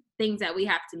and things that we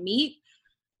have to meet.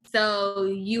 So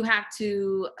you have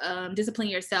to discipline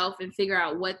yourself and figure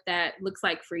out what that looks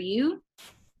like for you.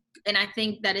 And I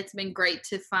think that it's been great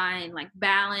to find like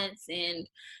balance and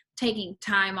taking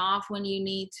time off when you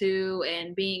need to,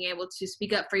 and being able to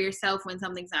speak up for yourself when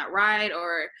something's not right,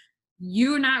 or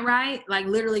you're not right. Like,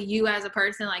 literally you as a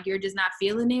person, like, you're just not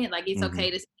feeling it. Like, it's Mhm.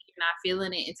 okay to say you're not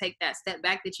feeling it and take that step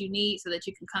back that you need so that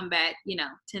you can come back,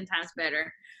 10 times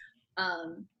better.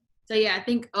 So yeah, I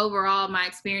think overall my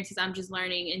experiences, I'm just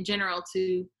learning in general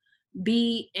to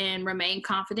be and remain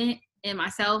confident in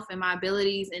myself and my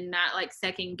abilities, and not like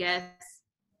second guess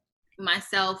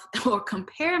myself or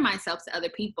compare myself to other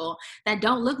people that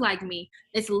don't look like me.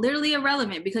 It's literally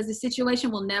irrelevant, because the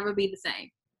situation will never be the same.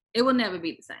 It will never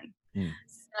be the same. Mm.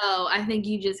 So I think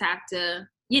you just have to,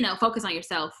 focus on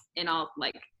yourself in all,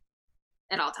 like,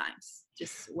 at all times.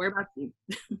 Just worry about you.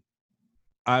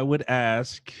 I would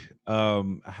ask,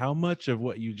 how much of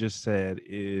what you just said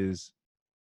is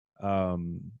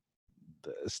um,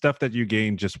 stuff that you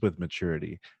gain just with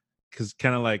maturity? Because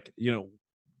kind of like,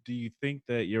 do you think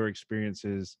that your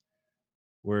experiences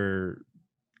were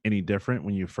any different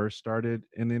when you first started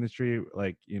in the industry?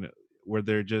 Like, were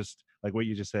there just like what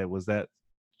you just said, was that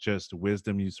just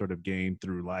wisdom you sort of gained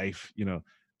through life,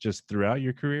 just throughout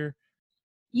your career?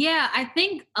 Yeah, I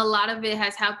think a lot of it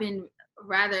has happened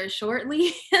rather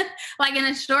shortly, like in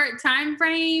a short time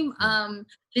frame. Mm.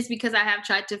 Just because I have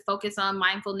tried to focus on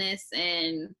mindfulness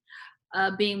and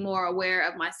being more aware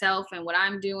of myself and what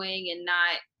I'm doing, and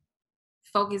not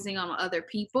focusing on other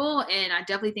people. And I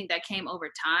definitely think that came over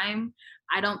time.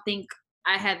 I don't think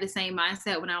I had the same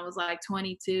mindset when I was like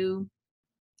 22.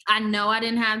 I know I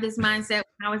didn't have this mindset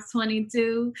when I was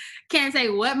 22. Can't say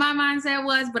what my mindset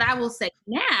was, but I will say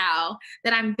now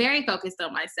that I'm very focused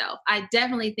on myself. I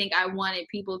definitely think I wanted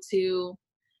people to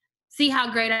see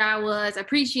how great I was,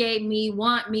 appreciate me,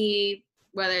 want me,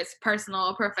 whether it's personal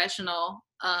or professional,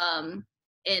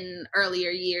 in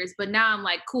earlier years. But now I'm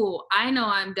like, cool, I know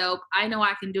I'm dope. I know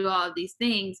I can do all of these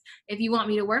things. If you want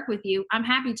me to work with you, I'm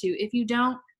happy to. If you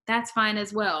don't, that's fine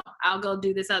as well. I'll go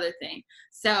do this other thing.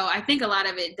 So I think a lot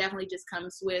of it definitely just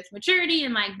comes with maturity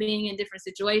and like being in different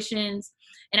situations.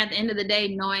 And at the end of the day,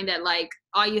 knowing that like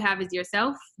all you have is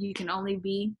yourself. You can only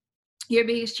be your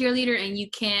biggest cheerleader, and you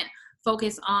can't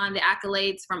focus on the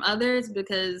accolades from others,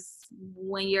 because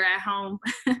when you're at home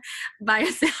by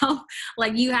yourself,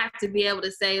 like, you have to be able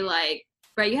to say like,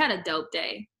 bro, you had a dope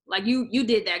day. Like, you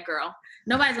did that, girl.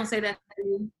 Nobody's gonna say that to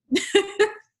you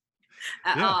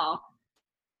at Yeah, all.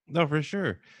 no, for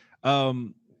sure.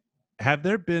 Um, have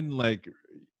there been like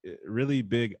really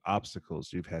big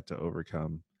obstacles you've had to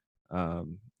overcome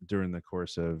during the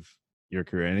course of your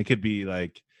career? And it could be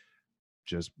like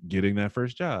just getting that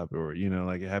first job, or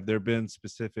like, have there been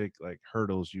specific like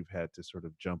hurdles you've had to sort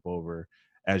of jump over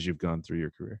as you've gone through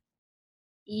your career?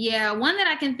 Yeah, one that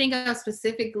I can think of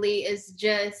specifically is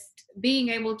just being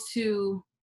able to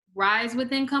rise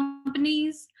within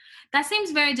companies. That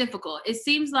seems very difficult. It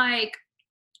seems like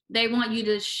they want you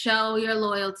to show your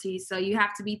loyalty. So you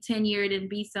have to be tenured and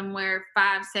be somewhere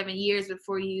 5-7 years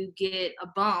before you get a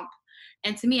bump.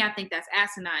 And to me, I think that's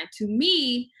asinine. To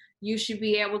me, you should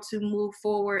be able to move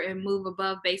forward and move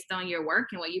above based on your work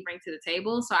and what you bring to the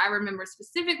table. So I remember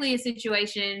specifically a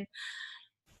situation,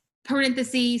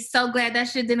 parentheses, so glad that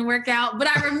shit didn't work out. But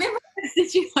I remember a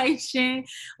situation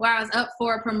where I was up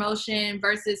for a promotion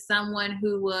versus someone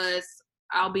who was,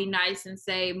 I'll be nice and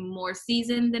say, more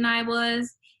seasoned than I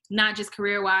was, not just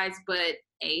career wise, but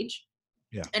age,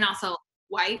 Yeah. and also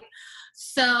white.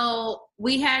 So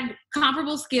we had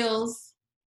comparable skills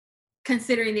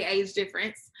considering the age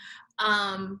difference.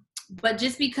 But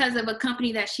just because of a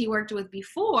company that she worked with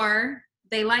before,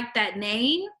 they liked that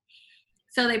name.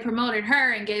 So they promoted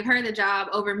her and gave her the job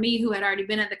over me, who had already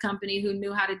been at the company, who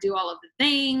knew how to do all of the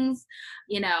things.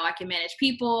 I can manage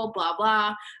people, blah,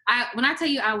 blah. When I tell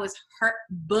you I was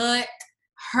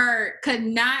hurt, could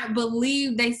not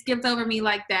believe they skipped over me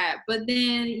like that. But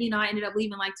then, I ended up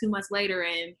leaving like 2 months later,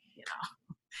 and,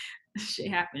 shit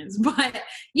happens. But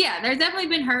yeah, there's definitely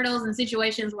been hurdles and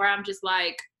situations where I'm just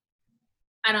like,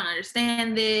 I don't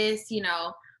understand this,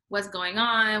 what's going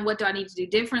on? What do I need to do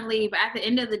differently? But at the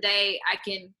end of the day, I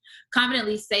can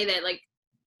confidently say that, like,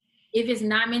 if it's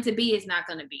not meant to be, it's not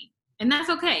going to be. And that's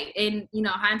okay. And,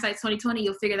 hindsight's 2020,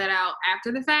 you'll figure that out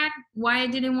after the fact, why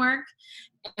it didn't work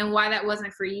and why that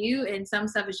wasn't for you. And some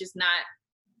stuff is just not,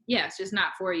 it's just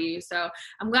not for you. So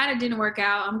I'm glad it didn't work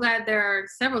out. I'm glad there are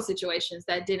several situations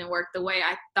that didn't work the way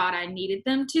I thought I needed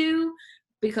them to,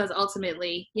 because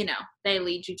ultimately, they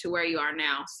lead you to where you are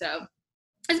now. So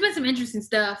it's been some interesting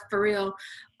stuff, for real.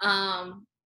 I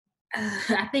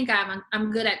think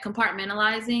I'm good at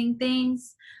compartmentalizing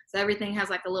things. So everything has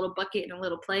like a little bucket and a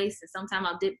little place. And sometimes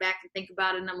I'll dip back and think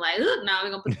about it, and I'm like, no,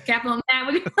 we're going to put the cap on that.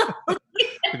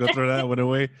 We're going to throw that one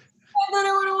away.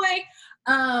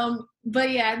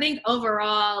 But yeah, I think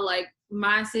overall, like,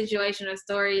 my situation or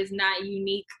story is not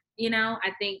unique.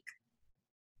 I think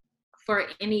for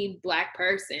any Black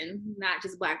person, not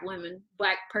just Black women,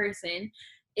 Black person,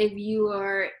 if you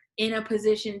are in a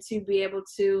position to be able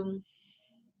to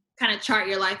kind of chart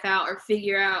your life out or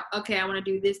figure out, okay, I want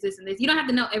to do this, this, and this. You don't have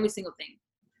to know every single thing.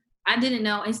 I didn't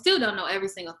know and still don't know every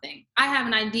single thing. I have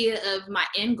an idea of my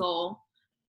end goal,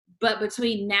 but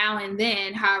between now and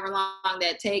then, however long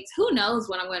that takes, who knows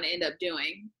what I'm going to end up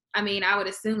doing. I mean, I would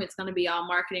assume it's going to be all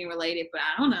marketing related, but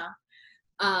I don't know.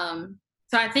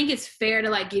 So I think it's fair to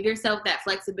like give yourself that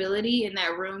flexibility and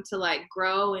that room to like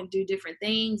grow and do different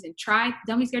things and try.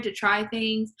 Don't be scared to try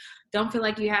things. Don't feel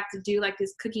like you have to do like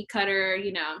this cookie cutter,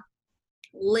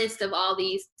 list of all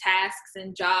these tasks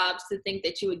and jobs to think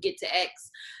that you would get to X,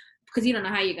 because you don't know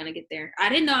how you're going to get there. I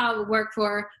didn't know I would work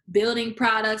for building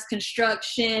products,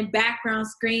 construction, background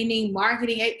screening,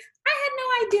 marketing. I had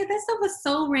no idea. That stuff was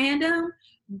so random.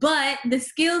 But the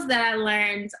skills that I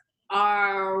learned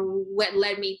are what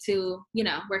led me to,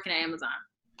 working at Amazon.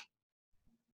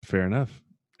 Fair enough.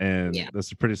 And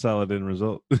that's a pretty solid end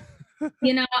result.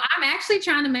 I'm actually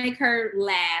trying to make her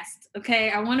last. Okay.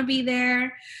 I want to be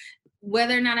there.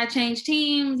 Whether or not I change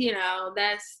teams,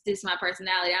 that's just my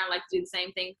personality. I don't like to do the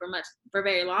same thing for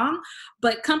very long.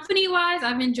 But company-wise,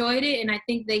 I've enjoyed it, and I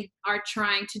think they are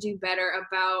trying to do better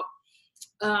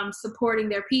about supporting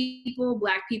their people,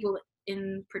 Black people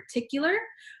in particular.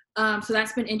 So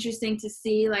that's been interesting to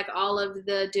see, like, all of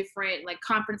the different like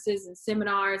conferences and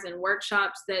seminars and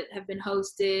workshops that have been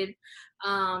hosted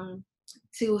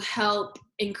to help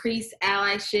increase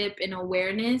allyship and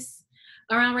awareness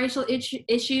around racial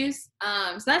issues.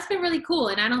 So that's been really cool.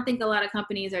 And I don't think a lot of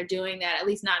companies are doing that, at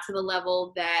least not to the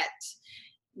level that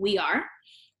we are.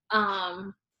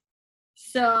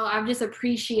 So I've just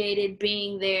appreciated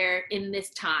being there in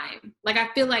this time. Like, I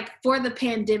feel like for the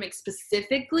pandemic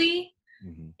specifically,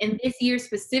 and this year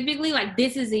specifically, like,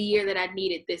 this is a year that I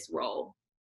needed this role.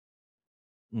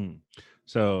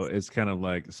 So it's kind of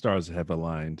like stars have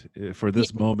aligned for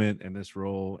this moment and this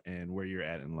role and where you're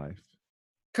at in life.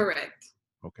 Correct.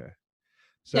 Okay.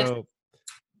 So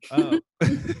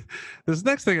this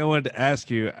next thing I wanted to ask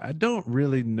you, I don't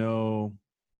really know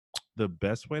the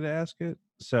best way to ask it.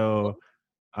 So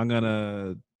I'm going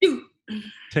to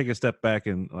take a step back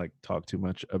and like talk too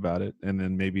much about it. And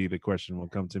then maybe the question will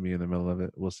come to me in the middle of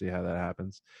it. We'll see how that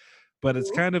happens. But it's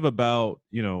kind of about,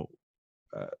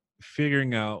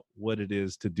 figuring out what it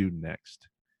is to do next.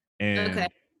 And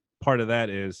part of that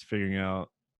is figuring out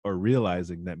or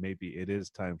realizing that maybe it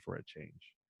is time for a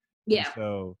change. Yeah. And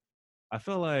so I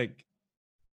feel like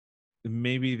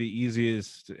maybe the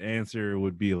easiest answer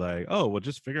would be like, oh, well,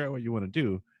 just figure out what you want to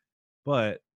do.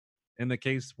 But in the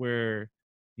case where,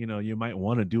 you might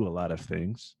want to do a lot of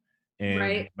things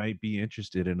and you might be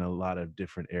interested in a lot of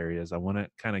different areas, I want to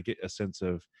kind of get a sense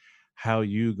of how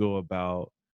you go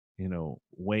about,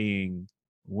 weighing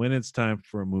when it's time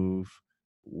for a move,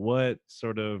 what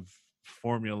sort of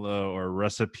formula or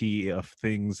recipe of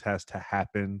things has to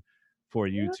happen for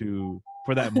you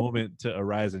for that moment to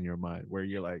arise in your mind where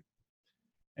you're like,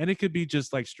 and it could be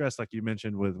just like stress, like you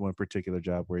mentioned with one particular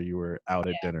job where you were out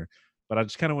at dinner. But I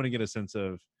just kind of want to get a sense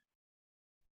of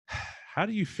how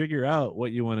do you figure out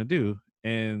what you want to do,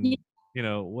 and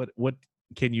what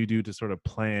can you do to sort of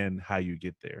plan how you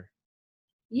get there?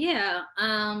 Yeah.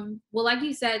 Well, like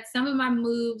you said, some of my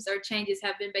moves or changes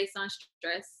have been based on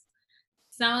stress.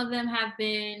 Some of them have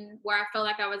been where I felt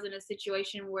like I was in a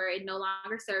situation where it no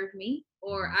longer served me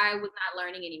or Mhm. I was not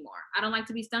learning anymore. I don't like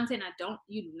to be stunted and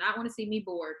you do not want to see me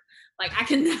bored. Like I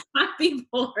cannot be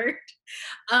bored.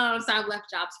 So I've left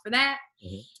jobs for that.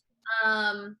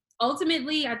 Mhm.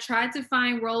 Ultimately, I tried to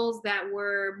find roles that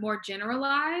were more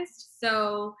generalized.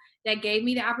 So that gave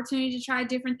me the opportunity to try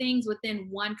different things within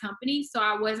one company. So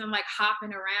I wasn't like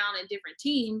hopping around in different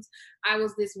teams. I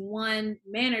was this one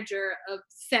manager of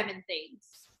 7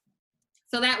 things.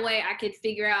 So that way I could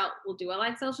figure out, well, do I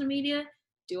like social media?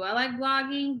 Do I like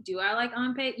blogging? Do I like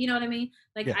on page? You know what I mean?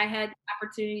 Like Yeah. I had the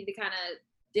opportunity to kind of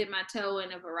dip my toe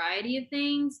in a variety of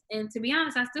things. And to be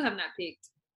honest, I still have not picked.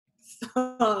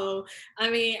 So, I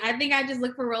mean, I think I just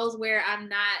look for roles where I'm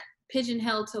not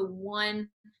pigeonholed to one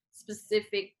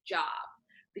specific job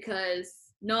because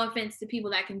no offense to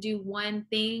people that can do one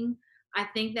thing, I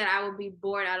think that I would be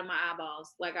bored out of my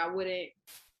eyeballs. Like I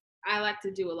like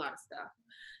to do a lot of stuff.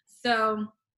 So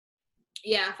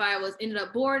yeah, if I was ended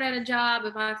up bored at a job,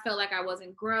 if I felt like I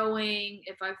wasn't growing,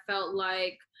 if I felt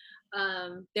like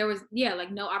there was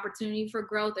like no opportunity for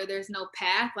growth or there's no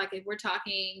path, like if we're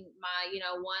talking my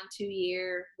 1-2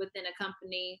 year within a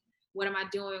company, what am I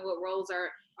doing, what roles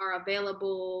are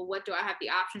available, what do I have the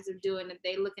options of doing? If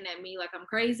they looking at me like I'm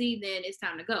crazy, then it's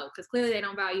time to go because clearly they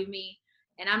don't value me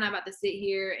and I'm not about to sit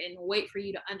here and wait for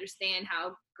you to understand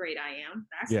how great I am.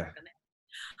 That's Yeah. not gonna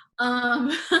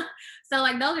so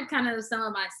like those are kind of some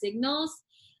of my signals.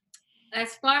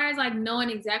 As far as like knowing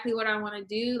exactly what I want to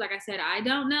do, like I said, I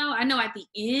don't know. I know at the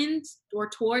end or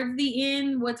towards the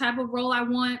end what type of role I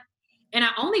want. And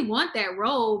I only want that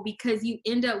role because you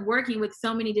end up working with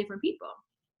so many different people.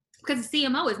 Because the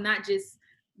CMO is not just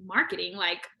marketing,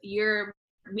 like you're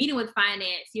meeting with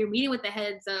finance, you're meeting with the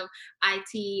heads of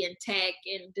IT and tech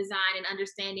and design and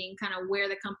understanding kind of where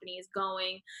the company is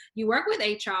going. You work with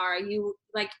HR,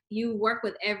 you work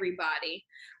with everybody.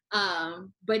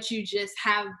 But you just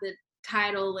have the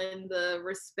title and the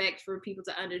respect for people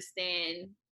to understand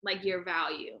like your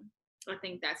value. I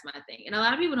think that's my thing. And a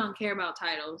lot of people don't care about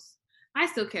titles. I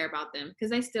still care about them because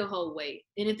they still hold weight.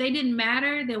 And if they didn't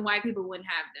matter, then white people wouldn't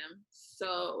have them.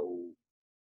 So,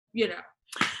 you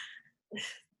know,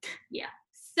 yeah.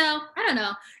 So I don't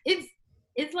know.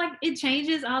 It's like it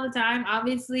changes all the time,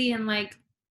 obviously, and like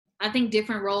I think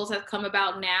different roles have come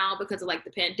about now because of like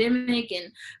the pandemic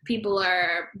and people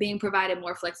are being provided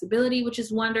more flexibility, which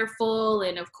is wonderful.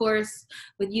 And of course,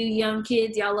 with you young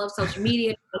kids, y'all love social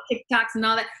media, TikToks and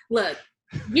all that. Look,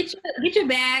 get your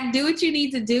bag, do what you need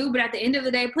to do. But at the end of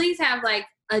the day, please have like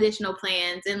additional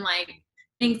plans and like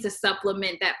things to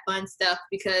supplement that fun stuff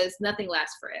because nothing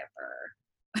lasts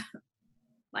forever.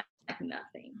 like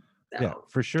nothing. Yeah, So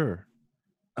for sure.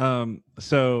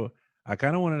 So I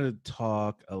kind of wanted to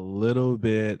talk a little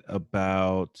bit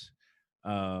about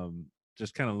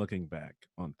just kind of looking back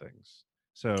on things.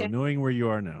 So okay. knowing where you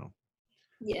are now,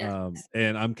 Yes.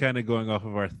 and I'm kind of going off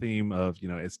of our theme of,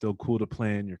 it's still cool to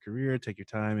plan your career, take your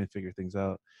time and figure things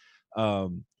out.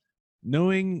 Um,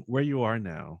 Knowing where you are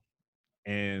now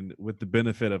and with the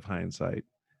benefit of hindsight,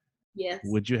 Yes.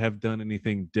 would you have done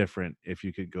anything different if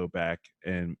you could go back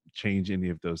and change any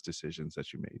of those decisions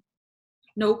that you made?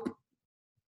 Nope.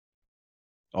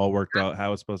 All worked out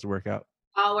how it's supposed to work out?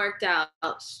 All worked out.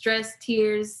 Stress,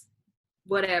 tears,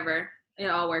 whatever. It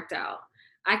all worked out.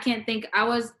 I can't think. I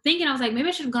was thinking, I was like, maybe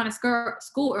I should have gone to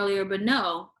school earlier, but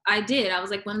no, I did. I was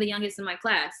like one of the youngest in my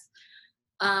class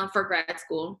for grad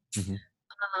school. Mhm.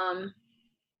 Um,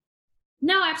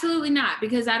 no, absolutely not,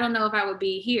 because I don't know if I would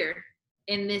be here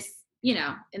in this,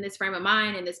 in this frame of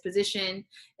mind, in this position,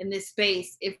 in this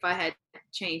space, if I had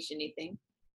changed anything.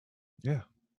 Yeah.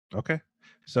 Okay.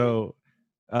 So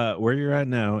where you're at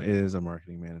now is a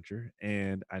marketing manager,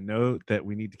 and I know that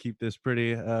we need to keep this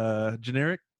pretty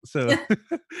generic. So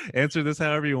answer this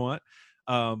however you want.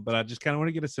 But I just kind of want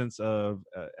to get a sense of,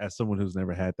 as someone who's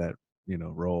never had that,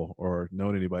 role or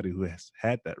known anybody who has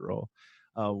had that role,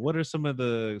 what are some of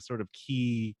the sort of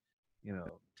key,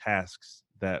 tasks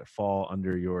that fall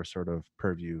under your sort of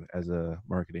purview as a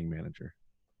marketing manager?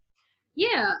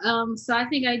 Yeah. So I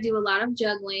think I do a lot of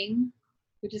juggling,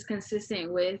 which is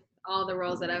consistent with all the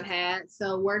roles that I've had.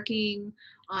 So working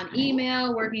on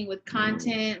email, working with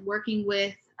content, I work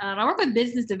with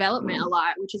business development a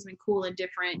lot, which has been cool and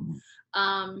different.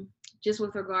 Um, just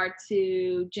with regard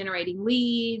to generating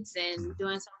leads and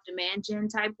doing some demand gen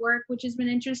type work, which has been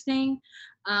interesting.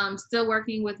 Still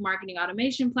working with marketing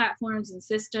automation platforms and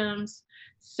systems.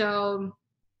 So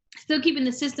still keeping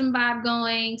the system vibe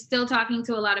going, still talking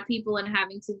to a lot of people and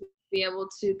having to be able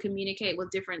to communicate with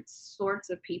different sorts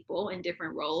of people in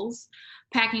different roles.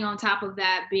 Packing on top of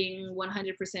that being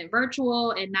 100%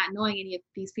 virtual and not knowing any of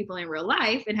these people in real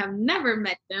life and have never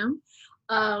met them.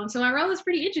 So my role is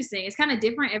pretty interesting. It's kind of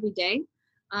different every day.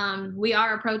 We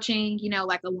are approaching,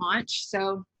 like a launch.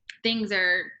 So things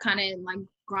are kind of in like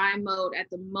grind mode at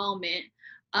the moment.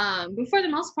 But for the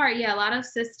most part, yeah, a lot of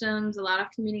systems, a lot of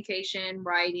communication,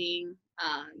 writing,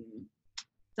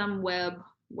 some web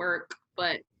work,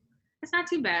 but it's not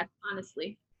too bad,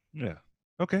 honestly. Yeah.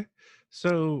 Okay.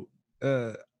 So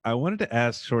I wanted to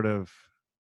ask sort of,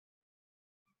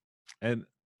 and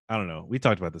I don't know, we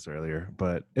talked about this earlier,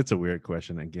 but it's a weird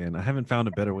question again. I haven't found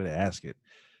a better way to ask it.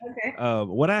 Okay.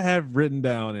 What I have written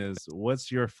down is,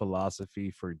 what's your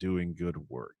philosophy for doing good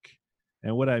work?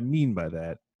 And what I mean by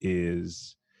that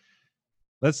is,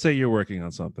 let's say you're working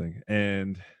on something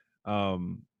and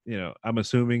I'm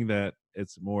assuming that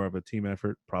it's more of a team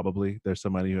effort. Probably there's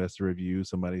somebody who has to review,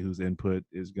 somebody whose input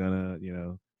is gonna,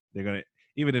 they're gonna,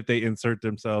 even if they insert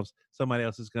themselves, somebody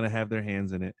else is gonna have their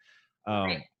hands in it.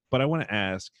 Right. But I want to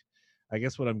ask, I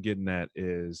guess what I'm getting at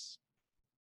is,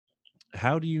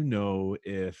 how do you know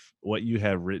if what you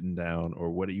have written down or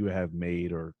what you have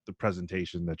made or the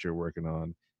presentation that you're working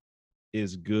on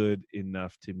is good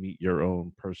enough to meet your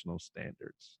own personal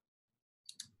standards?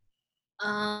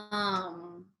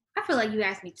 I feel like you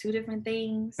asked me two different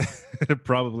things.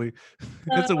 Probably.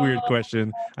 It's a weird So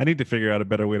question. I need to figure out a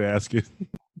better way to ask it.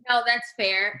 no, that's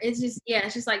fair. It's just, yeah,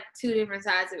 it's just like two different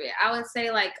sides of it. I would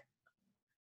say like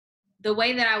the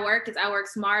way that I work is I work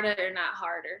smarter and not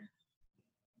harder.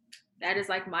 That is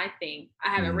like my thing.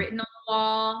 I have it Mm, written on the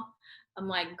wall. I'm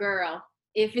like, girl,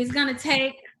 if it's gonna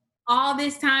take all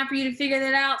this time for you to figure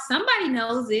that out, somebody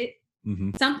knows it.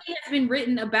 mhm, Something has been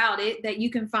written about it that you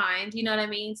can find. You know what I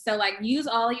mean? So like, use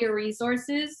all your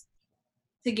resources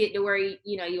to get to where you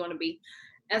want to be.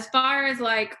 As far as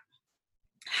like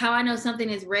how I know something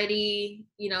is ready,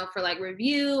 for like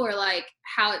review or like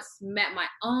how it's met my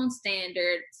own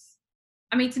standards.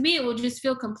 I mean, to me, it will just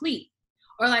feel complete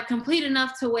or like complete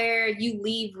enough to where you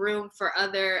leave room for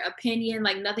other opinion.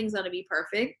 Like nothing's going to be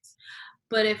perfect.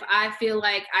 But if I feel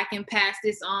like I can pass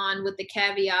this on with the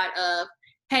caveat of,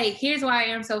 hey, here's where I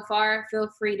am so far, feel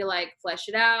free to like flesh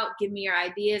it out, give me your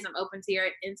ideas. I'm open to your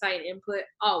insight and input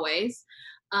always.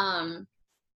 Um,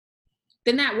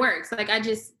 then that works. Like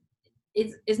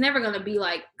it's never going to be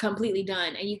like completely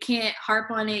done and you can't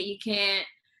harp on it. You can't,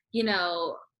 you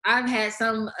know, I've had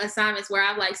some assignments where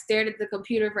I've like stared at the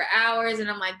computer for hours and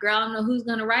I'm like, girl, I don't know who's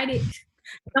going to write it.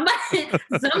 Somebody's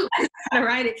going to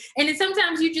write it. And then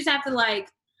sometimes you just have to like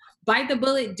bite the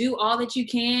bullet, do all that you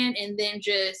can, and then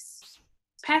just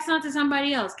pass it on to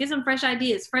somebody else. Get some fresh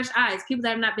ideas, fresh eyes, people that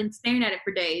have not been staring at it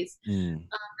for days. mm.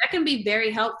 That can be very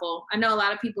helpful. I know a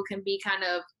lot of people can be kind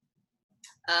of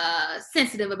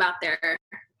sensitive about their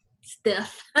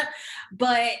stuff.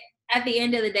 But at the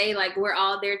end of the day, like we're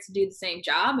all there to do the same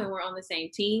job and we're on the same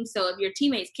team. So if your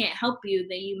teammates can't help you,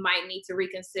 then you might need to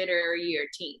reconsider your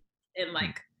team and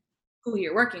like who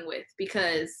you're working with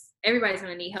because everybody's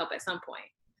going to need help at some point.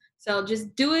 So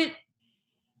just do it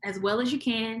as well as you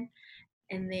can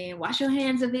and then wash your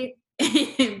hands of it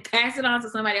and pass it on so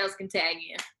somebody else can tag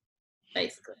in,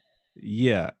 basically.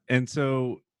 Yeah. And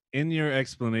so in your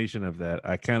explanation of that,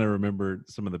 I kind of remembered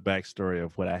some of the backstory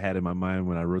of what I had in my mind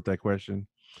when I wrote that question.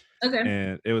 Okay.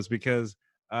 And it was because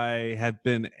I had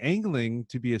been angling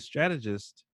to be a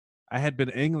strategist. I had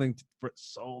been angling for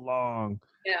so long.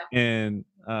 Yeah. And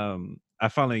I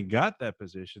finally got that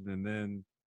position. And then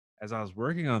as I was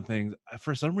working on things,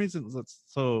 for some reason,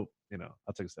 I'll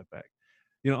take a step back.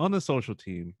 On the social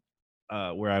team,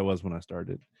 where I was when I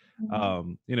started, Mhm.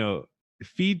 um, you know,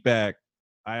 feedback,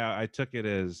 I took it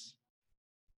as,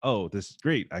 oh, this is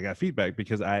great. I got feedback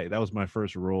because that was my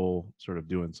first role sort of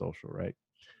doing social, right?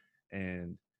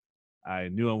 And I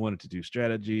knew I wanted to do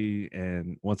strategy.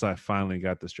 And once I finally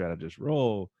got the strategist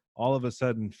role, all of a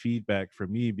sudden feedback for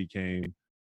me became,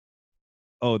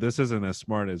 oh, this isn't as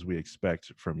smart as we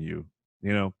expect from you,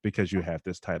 because you have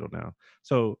this title now.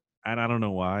 So, and I don't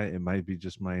know why, it might be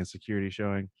just my insecurity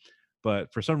showing,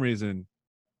 but for some reason,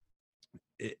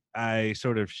 I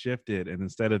sort of shifted. And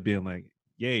instead of being like,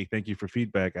 yay, thank you for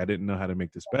feedback, I didn't know how to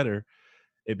make this better,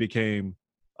 it became,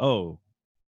 oh,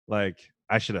 like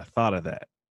I should have thought of that,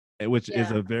 which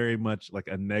is Yeah. a very much like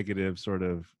a negative sort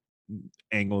of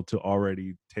angle to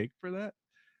already take for that.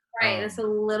 Right. It's a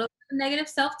Um, little negative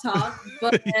self-talk,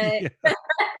 but yeah.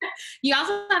 you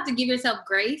also have to give yourself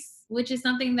grace, which is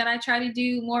something that I try to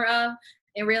do more of,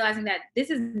 and realizing that this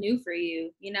is new for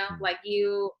you, like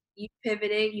you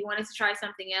pivoted, you wanted to try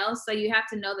something else. So you have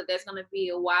to know that there's gonna be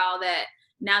a while that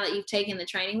now that you've taken the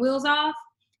training wheels off,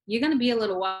 you're going to be a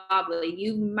little wobbly.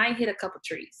 You might hit a couple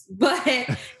trees, but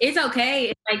it's okay.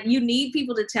 It's like you need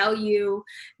people to tell you,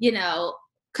 you know,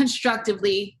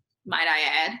 constructively, might I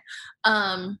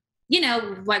add,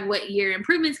 like what your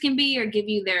improvements can be or give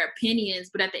you their opinions.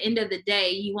 But at the end of the day,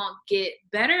 you won't get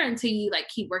better until you like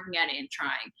keep working at it and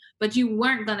trying. But you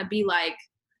weren't going to be like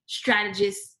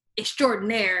strategist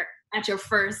extraordinaire at your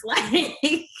first like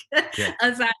Yeah.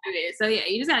 assignment. So yeah,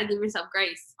 you just got to give yourself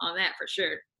grace on that for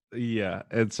sure. Yeah.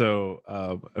 And so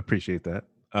appreciate that.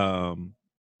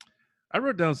 I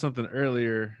wrote down something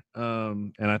earlier,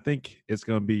 and I think it's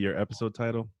going to be your episode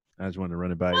title. I just wanted to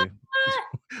run it by you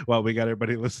while we got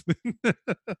everybody listening.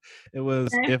 It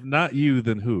was, Okay. if not you,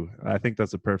 then who? I think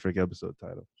that's a perfect episode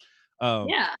title.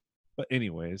 Yeah. But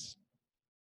anyways,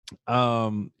 I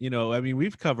mean,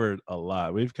 we've covered a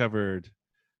lot. We've covered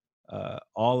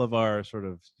all of our sort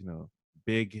of,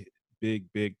 big,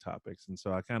 big topics. And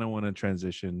so I kind of want to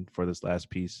transition for this last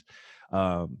piece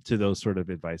to those sort of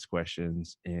advice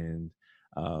questions. And,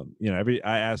 I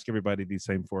ask everybody these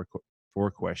same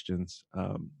four questions,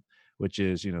 which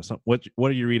is, what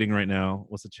are you reading right now?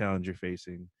 What's the challenge you're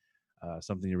facing?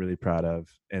 Something you're really proud of,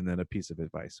 and then a piece of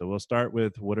advice. So we'll start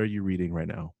with, what are you reading right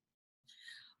now?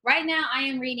 Right now, I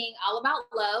am reading All About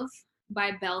Love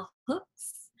by Bell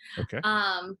Hooks. Okay.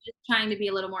 Just trying to be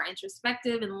a little more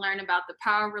introspective and learn about the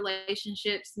power of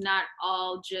relationships, not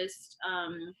all just,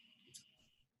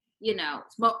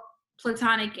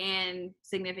 platonic and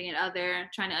significant other,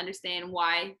 trying to understand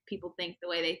why people think the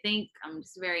way they think. I'm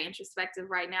just very introspective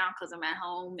right now because I'm at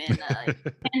home and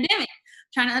pandemic,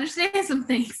 trying to understand some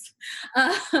things.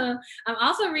 I'm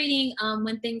also reading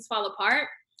When Things Fall Apart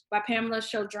by Pamela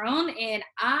Chodron, and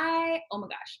oh my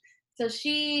gosh, so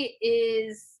she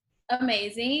is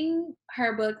amazing.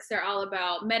 Her books are all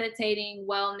about meditating,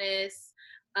 wellness,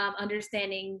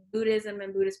 understanding Buddhism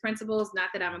and Buddhist principles. Not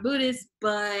that I'm a Buddhist,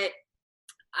 but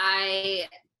I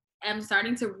am it's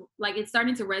starting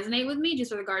to resonate with me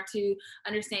just with regard to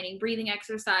understanding breathing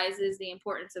exercises, the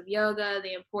importance of yoga,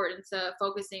 the importance of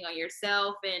focusing on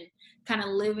yourself and kind of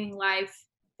living life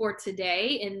for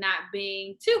today and not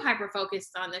being too hyper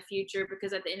focused on the future,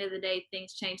 because at the end of the day,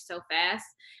 things change so fast.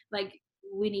 Like,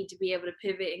 we need to be able to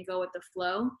pivot and go with the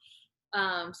flow.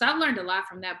 So I've learned a lot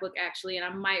from that book actually, and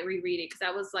I might reread it because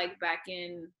that was like back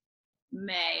in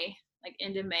May, like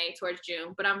end of May towards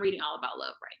June. But I'm reading All About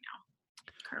Love right now,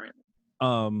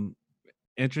 currently.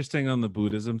 Interesting on the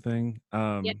Buddhism thing.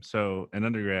 Yeah. So in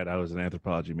undergrad, I was an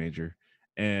anthropology major,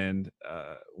 and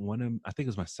I think it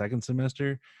was my second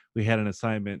semester, we had an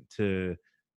assignment and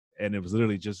it was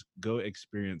literally just go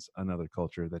experience another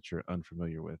culture that you're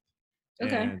unfamiliar with.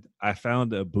 Okay. And I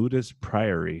found a Buddhist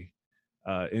priory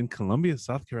in Columbia,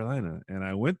 South Carolina, and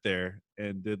I went there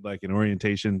and did like an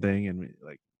orientation thing, and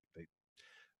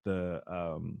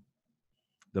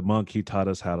the monk, he taught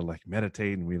us how to like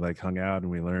meditate, and we like hung out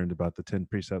and we learned about the 10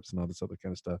 precepts and all this other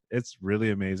kind of stuff. It's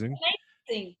really amazing.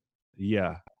 Amazing.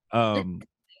 Yeah. And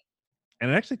it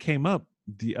actually came up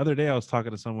the other day. I was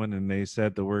talking to someone and they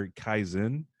said the word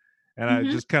Kaizen, and I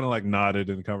just kind of like nodded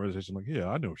in the conversation, like, yeah,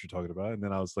 I know what you're talking about. And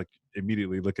then I was like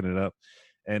immediately looking it up,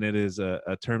 and it is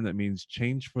a term that means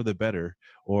change for the better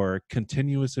or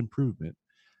continuous improvement.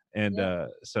 And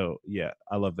so yeah,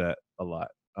 I love that a lot.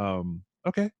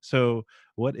 Okay, so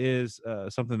what is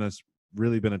something that's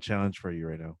really been a challenge for you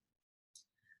right now?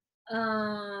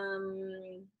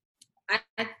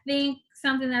 I think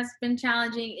something that's been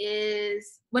challenging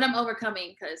is what I'm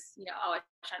overcoming because, always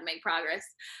trying to make progress.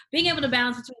 Being able to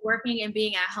balance between working and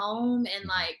being at home and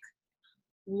like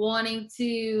wanting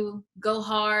to go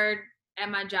hard at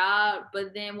my job,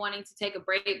 but then wanting to take a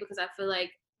break because I feel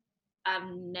like I've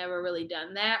never really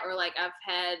done that, or like I've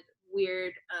had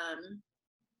weird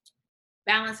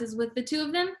balances with the two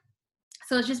of them.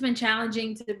 So it's just been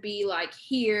challenging to be like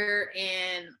here,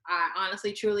 and I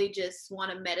honestly truly just want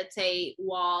to meditate,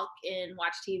 walk, and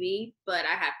watch TV, but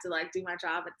I have to like do my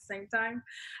job at the same time.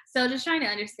 So just trying to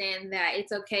understand that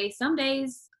it's okay. Some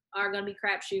days are gonna be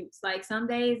crapshoots. Like some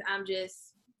days I'm just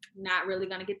not really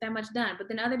gonna get that much done, but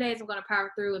then other days I'm gonna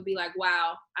power through and be like,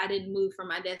 wow, I didn't move from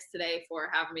my desk today for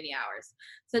however many hours.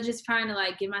 So just trying to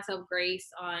like give myself grace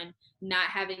on not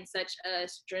having such a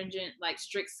stringent, like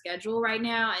strict schedule right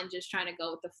now, and just trying to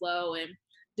go with the flow and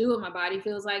do what my body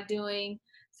feels like doing.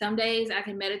 Some days I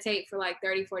can meditate for like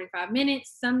 30, 45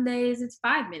 minutes. Some days it's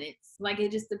 5 minutes. Like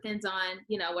it just depends on,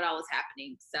 what all is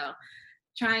happening. So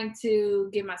trying to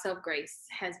give myself grace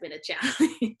has been a challenge,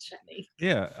 I think.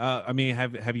 Yeah, I mean,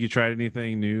 have you tried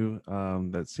anything new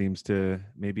that seems to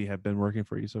maybe have been working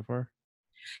for you so far?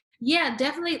 Yeah,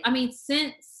 definitely. I mean,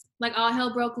 since like all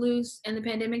hell broke loose and the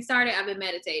pandemic started, I've been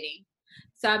meditating.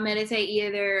 So I meditate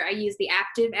either, I use the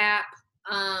Active app,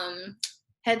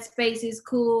 Headspace is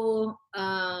cool,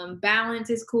 Balance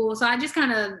is cool. So I just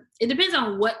kind of, it depends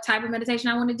on what type of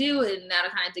meditation I want to do, and that'll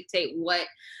kind of dictate what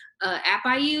app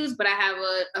I use. But I have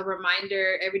a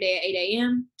reminder every day at 8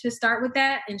 a.m. to start with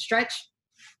that and stretch.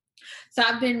 So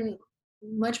I've been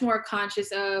much more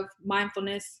conscious of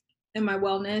mindfulness and my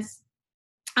wellness.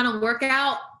 I don't work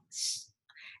out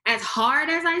as hard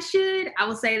as I should. I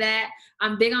will say that.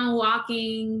 I'm big on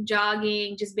walking,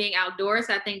 jogging, just being outdoors.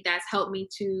 I think that's helped me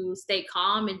to stay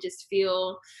calm and just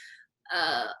feel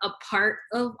a part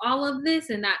of all of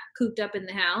this and not cooped up in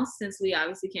the house, since we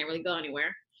obviously can't really go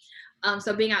anywhere.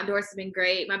 So being outdoors has been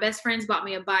great. My best friends bought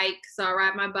me a bike, so I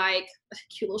ride my bike, a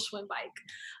cute little Schwinn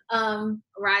bike.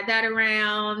 Ride that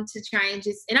around to try and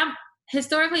just, and I'm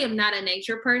not a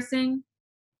nature person.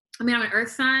 I mean, I'm an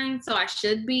earth sign, so I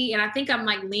should be. And I think I'm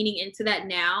like leaning into that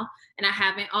now, and I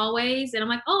haven't always. And I'm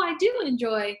like, oh, I do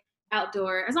enjoy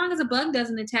outdoor, as long as a bug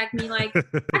doesn't attack me. Like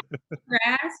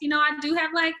grass, I do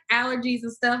have like allergies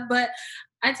and stuff, but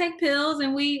I take pills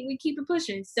and we keep it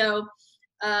pushing. So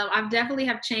I've definitely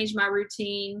have changed my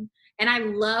routine. And I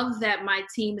love that my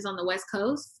team is on the West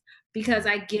Coast, because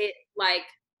I get like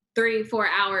 3-4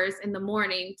 hours in the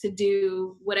morning to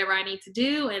do whatever I need to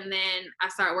do. And then I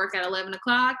start work at 11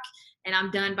 o'clock and I'm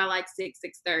done by like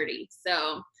 6:30.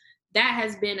 So that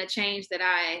has been a change that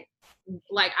I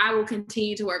will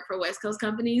continue to work for West Coast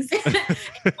companies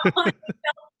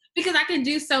because I can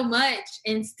do so much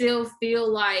and still feel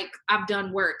like I've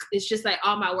done work. It's just like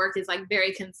all my work is like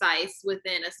very concise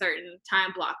within a certain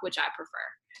time block, which I prefer.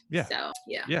 Yeah. So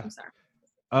yeah. I'm sorry.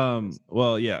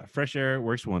 Well, yeah, fresh air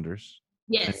works wonders.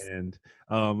 Yes. And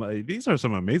these are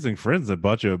some amazing friends that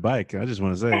bought you a bike. I just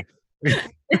want to say.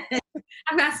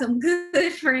 I've got some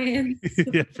good friends.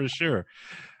 Yeah, for sure.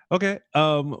 Okay.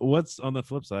 What's on the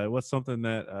flip side? What's something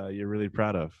that you're really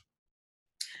proud of?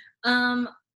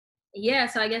 Yeah,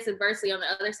 so I guess adversely on the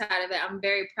other side of it, I'm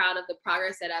very proud of the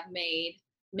progress that I've made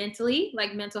mentally,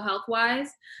 like mental health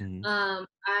wise. Mhm.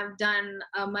 I've done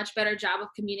a much better job of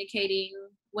communicating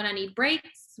when I need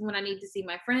breaks, when I need to see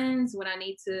my friends, when I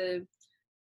need to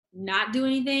not do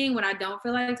anything, when I don't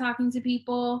feel like talking to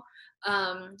people.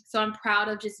 So I'm proud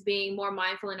of just being more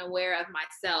mindful and aware of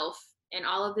myself in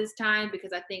all of this time,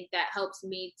 because I think that helps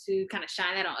me to kind of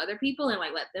shine that on other people and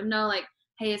like let them know like,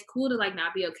 hey, it's cool to like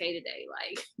not be okay today.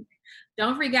 Like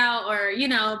don't freak out or,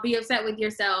 be upset with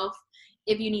yourself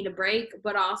if you need a break.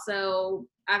 But also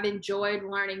I've enjoyed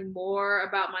learning more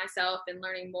about myself and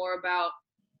learning more about,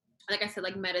 like I said,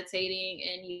 like meditating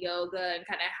and yoga and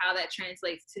kind of how that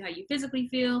translates to how you physically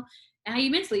feel and how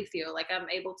you mentally feel. Like I'm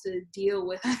able to deal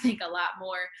with, I think, a lot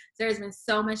more. There's been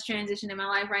so much transition in my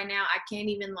life right now. I can't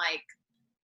even like,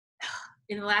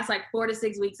 in the last like 4 to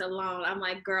 6 weeks alone, I'm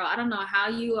like, girl, I don't know how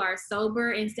you are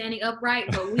sober and standing upright,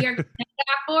 but we are going to thank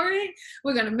God for it.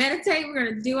 We're going to meditate. We're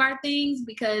going to do our things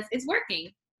because it's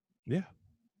working. Yeah.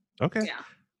 Okay. Yeah.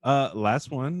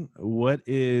 Last one. What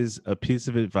is a piece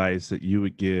of advice that you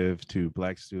would give to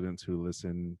Black students who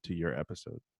listen to your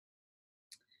episode?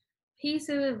 Piece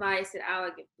of advice that I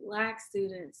would give Black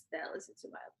students that listen to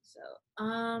my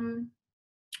episode.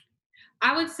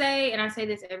 I would say, and I say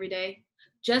this every day,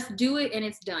 just do it and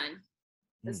it's done.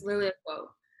 That's literally a quote.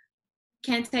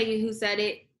 Can't tell you who said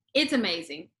it. It's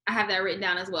amazing. I have that written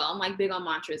down as well. I'm like big on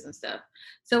mantras and stuff.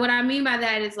 So what I mean by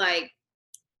that is like,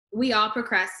 we all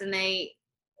procrastinate.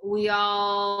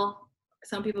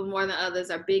 Some people more than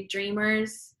others are big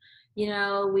dreamers. We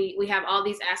have all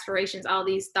these aspirations, all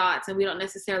these thoughts, and we don't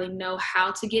necessarily know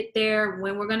how to get there,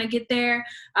 when we're going to get there.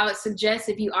 I would suggest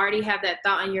if you already have that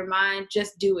thought in your mind,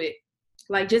 just do it.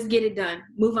 Like, just get it done.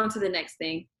 Move on to the next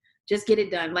thing. Just get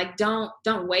it done. Like, don't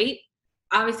wait.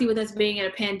 Obviously, with us being in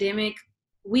a pandemic,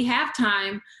 we have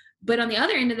time. But on the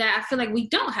other end of that, I feel like we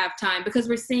don't have time because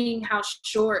we're seeing how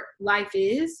short life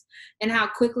is and how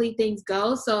quickly things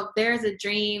go. So if there's a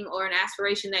dream or an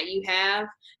aspiration that you have,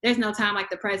 there's no time like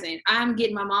the present. I'm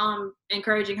getting my mom,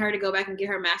 encouraging her to go back and get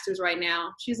her master's right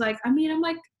now. She's like, I'm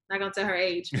like, not gonna tell her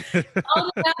age.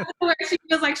 Where she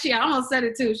feels like I almost said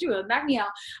it too. She will knock me out.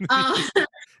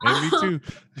 And me too.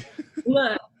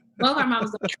 Look, both our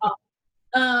moms gonna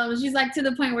talk. She's like to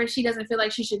the point where she doesn't feel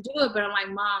like she should do it, but I'm like,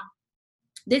 Mom,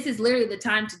 this is literally the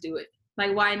time to do it.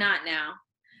 Like, why not now?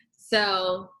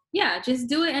 So yeah, just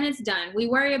do it and it's done. We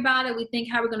worry about it. We think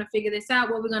how we're going to figure this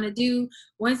out, what we're going to do.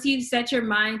 Once you've set your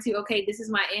mind to, okay, this is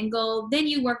my end goal, then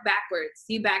you work backwards.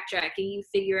 You backtrack and you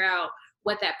figure out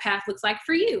what that path looks like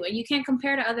for you. And you can't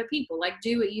compare to other people. Like,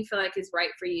 do what you feel like is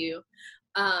right for you.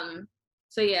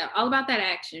 So yeah, all about that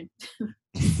action.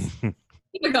 Keep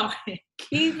it going.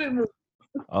 Keep it moving.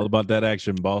 All about that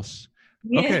action, boss.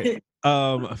 Yeah. Okay.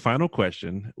 Final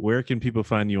question. Where can people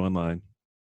find you online?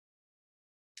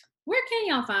 Where can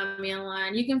y'all find me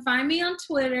online? You can find me on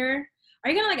Twitter.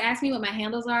 Are you gonna like ask me what my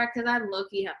handles are? Because I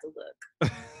low-key have to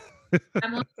look.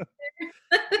 I'm on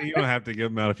You don't have to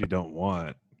give them out if you don't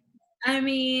want. I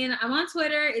mean, I'm on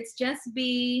Twitter. It's just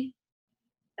B.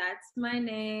 That's my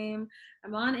name.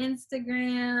 I'm on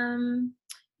Instagram.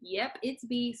 Yep, it's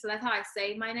B. So that's how I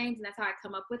say my names, and that's how I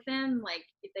come up with them. Like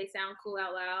if they sound cool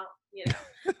out loud, you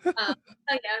know. So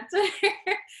yeah,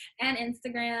 Twitter and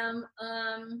Instagram.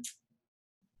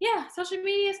 Yeah, social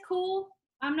media is cool.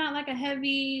 I'm not like a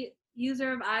heavy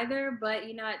user of either, but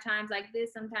you know, at times like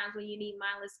this, sometimes when you need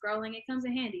mindless scrolling, it comes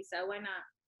in handy. So why not?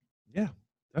 Yeah,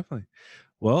 definitely.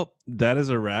 Well, that is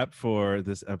a wrap for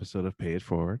this episode of Pay It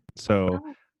Forward. So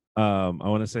I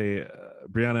want to say,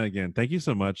 Brianna, again, thank you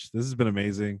so much. This has been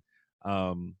amazing.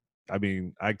 I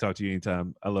mean, I can talk to you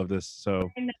anytime. I love this.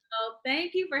 So I know.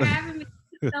 Thank you for having me.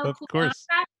 It's so of cool. I'm course.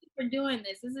 proud of you for doing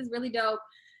this. This is really dope.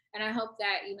 And I hope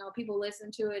that, you know, people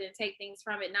listen to it and take things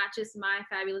from it, not just my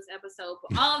fabulous episode,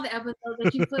 but all of the episodes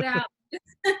that you put out.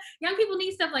 Young people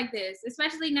need stuff like this,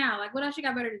 especially now. Like, what else you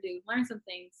got better to do? Learn some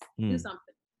things, do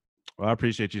something. Well, I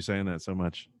appreciate you saying that so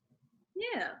much.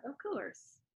 Yeah, of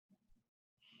course.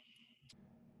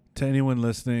 To anyone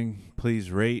listening,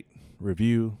 please rate,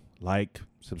 review, like,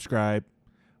 subscribe,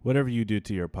 whatever you do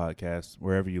to your podcast,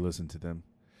 wherever you listen to them.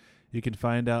 You can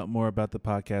find out more about the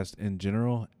podcast in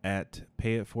general at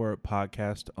Pay It Forward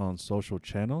Podcast on social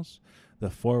channels. The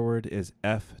forward is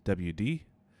FWD.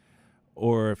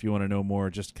 Or if you want to know more,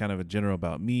 just kind of a general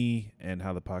about me and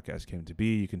how the podcast came to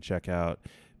be, you can check out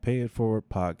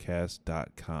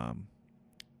payitforwardpodcast.com.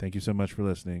 Thank you so much for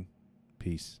listening.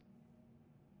 Peace.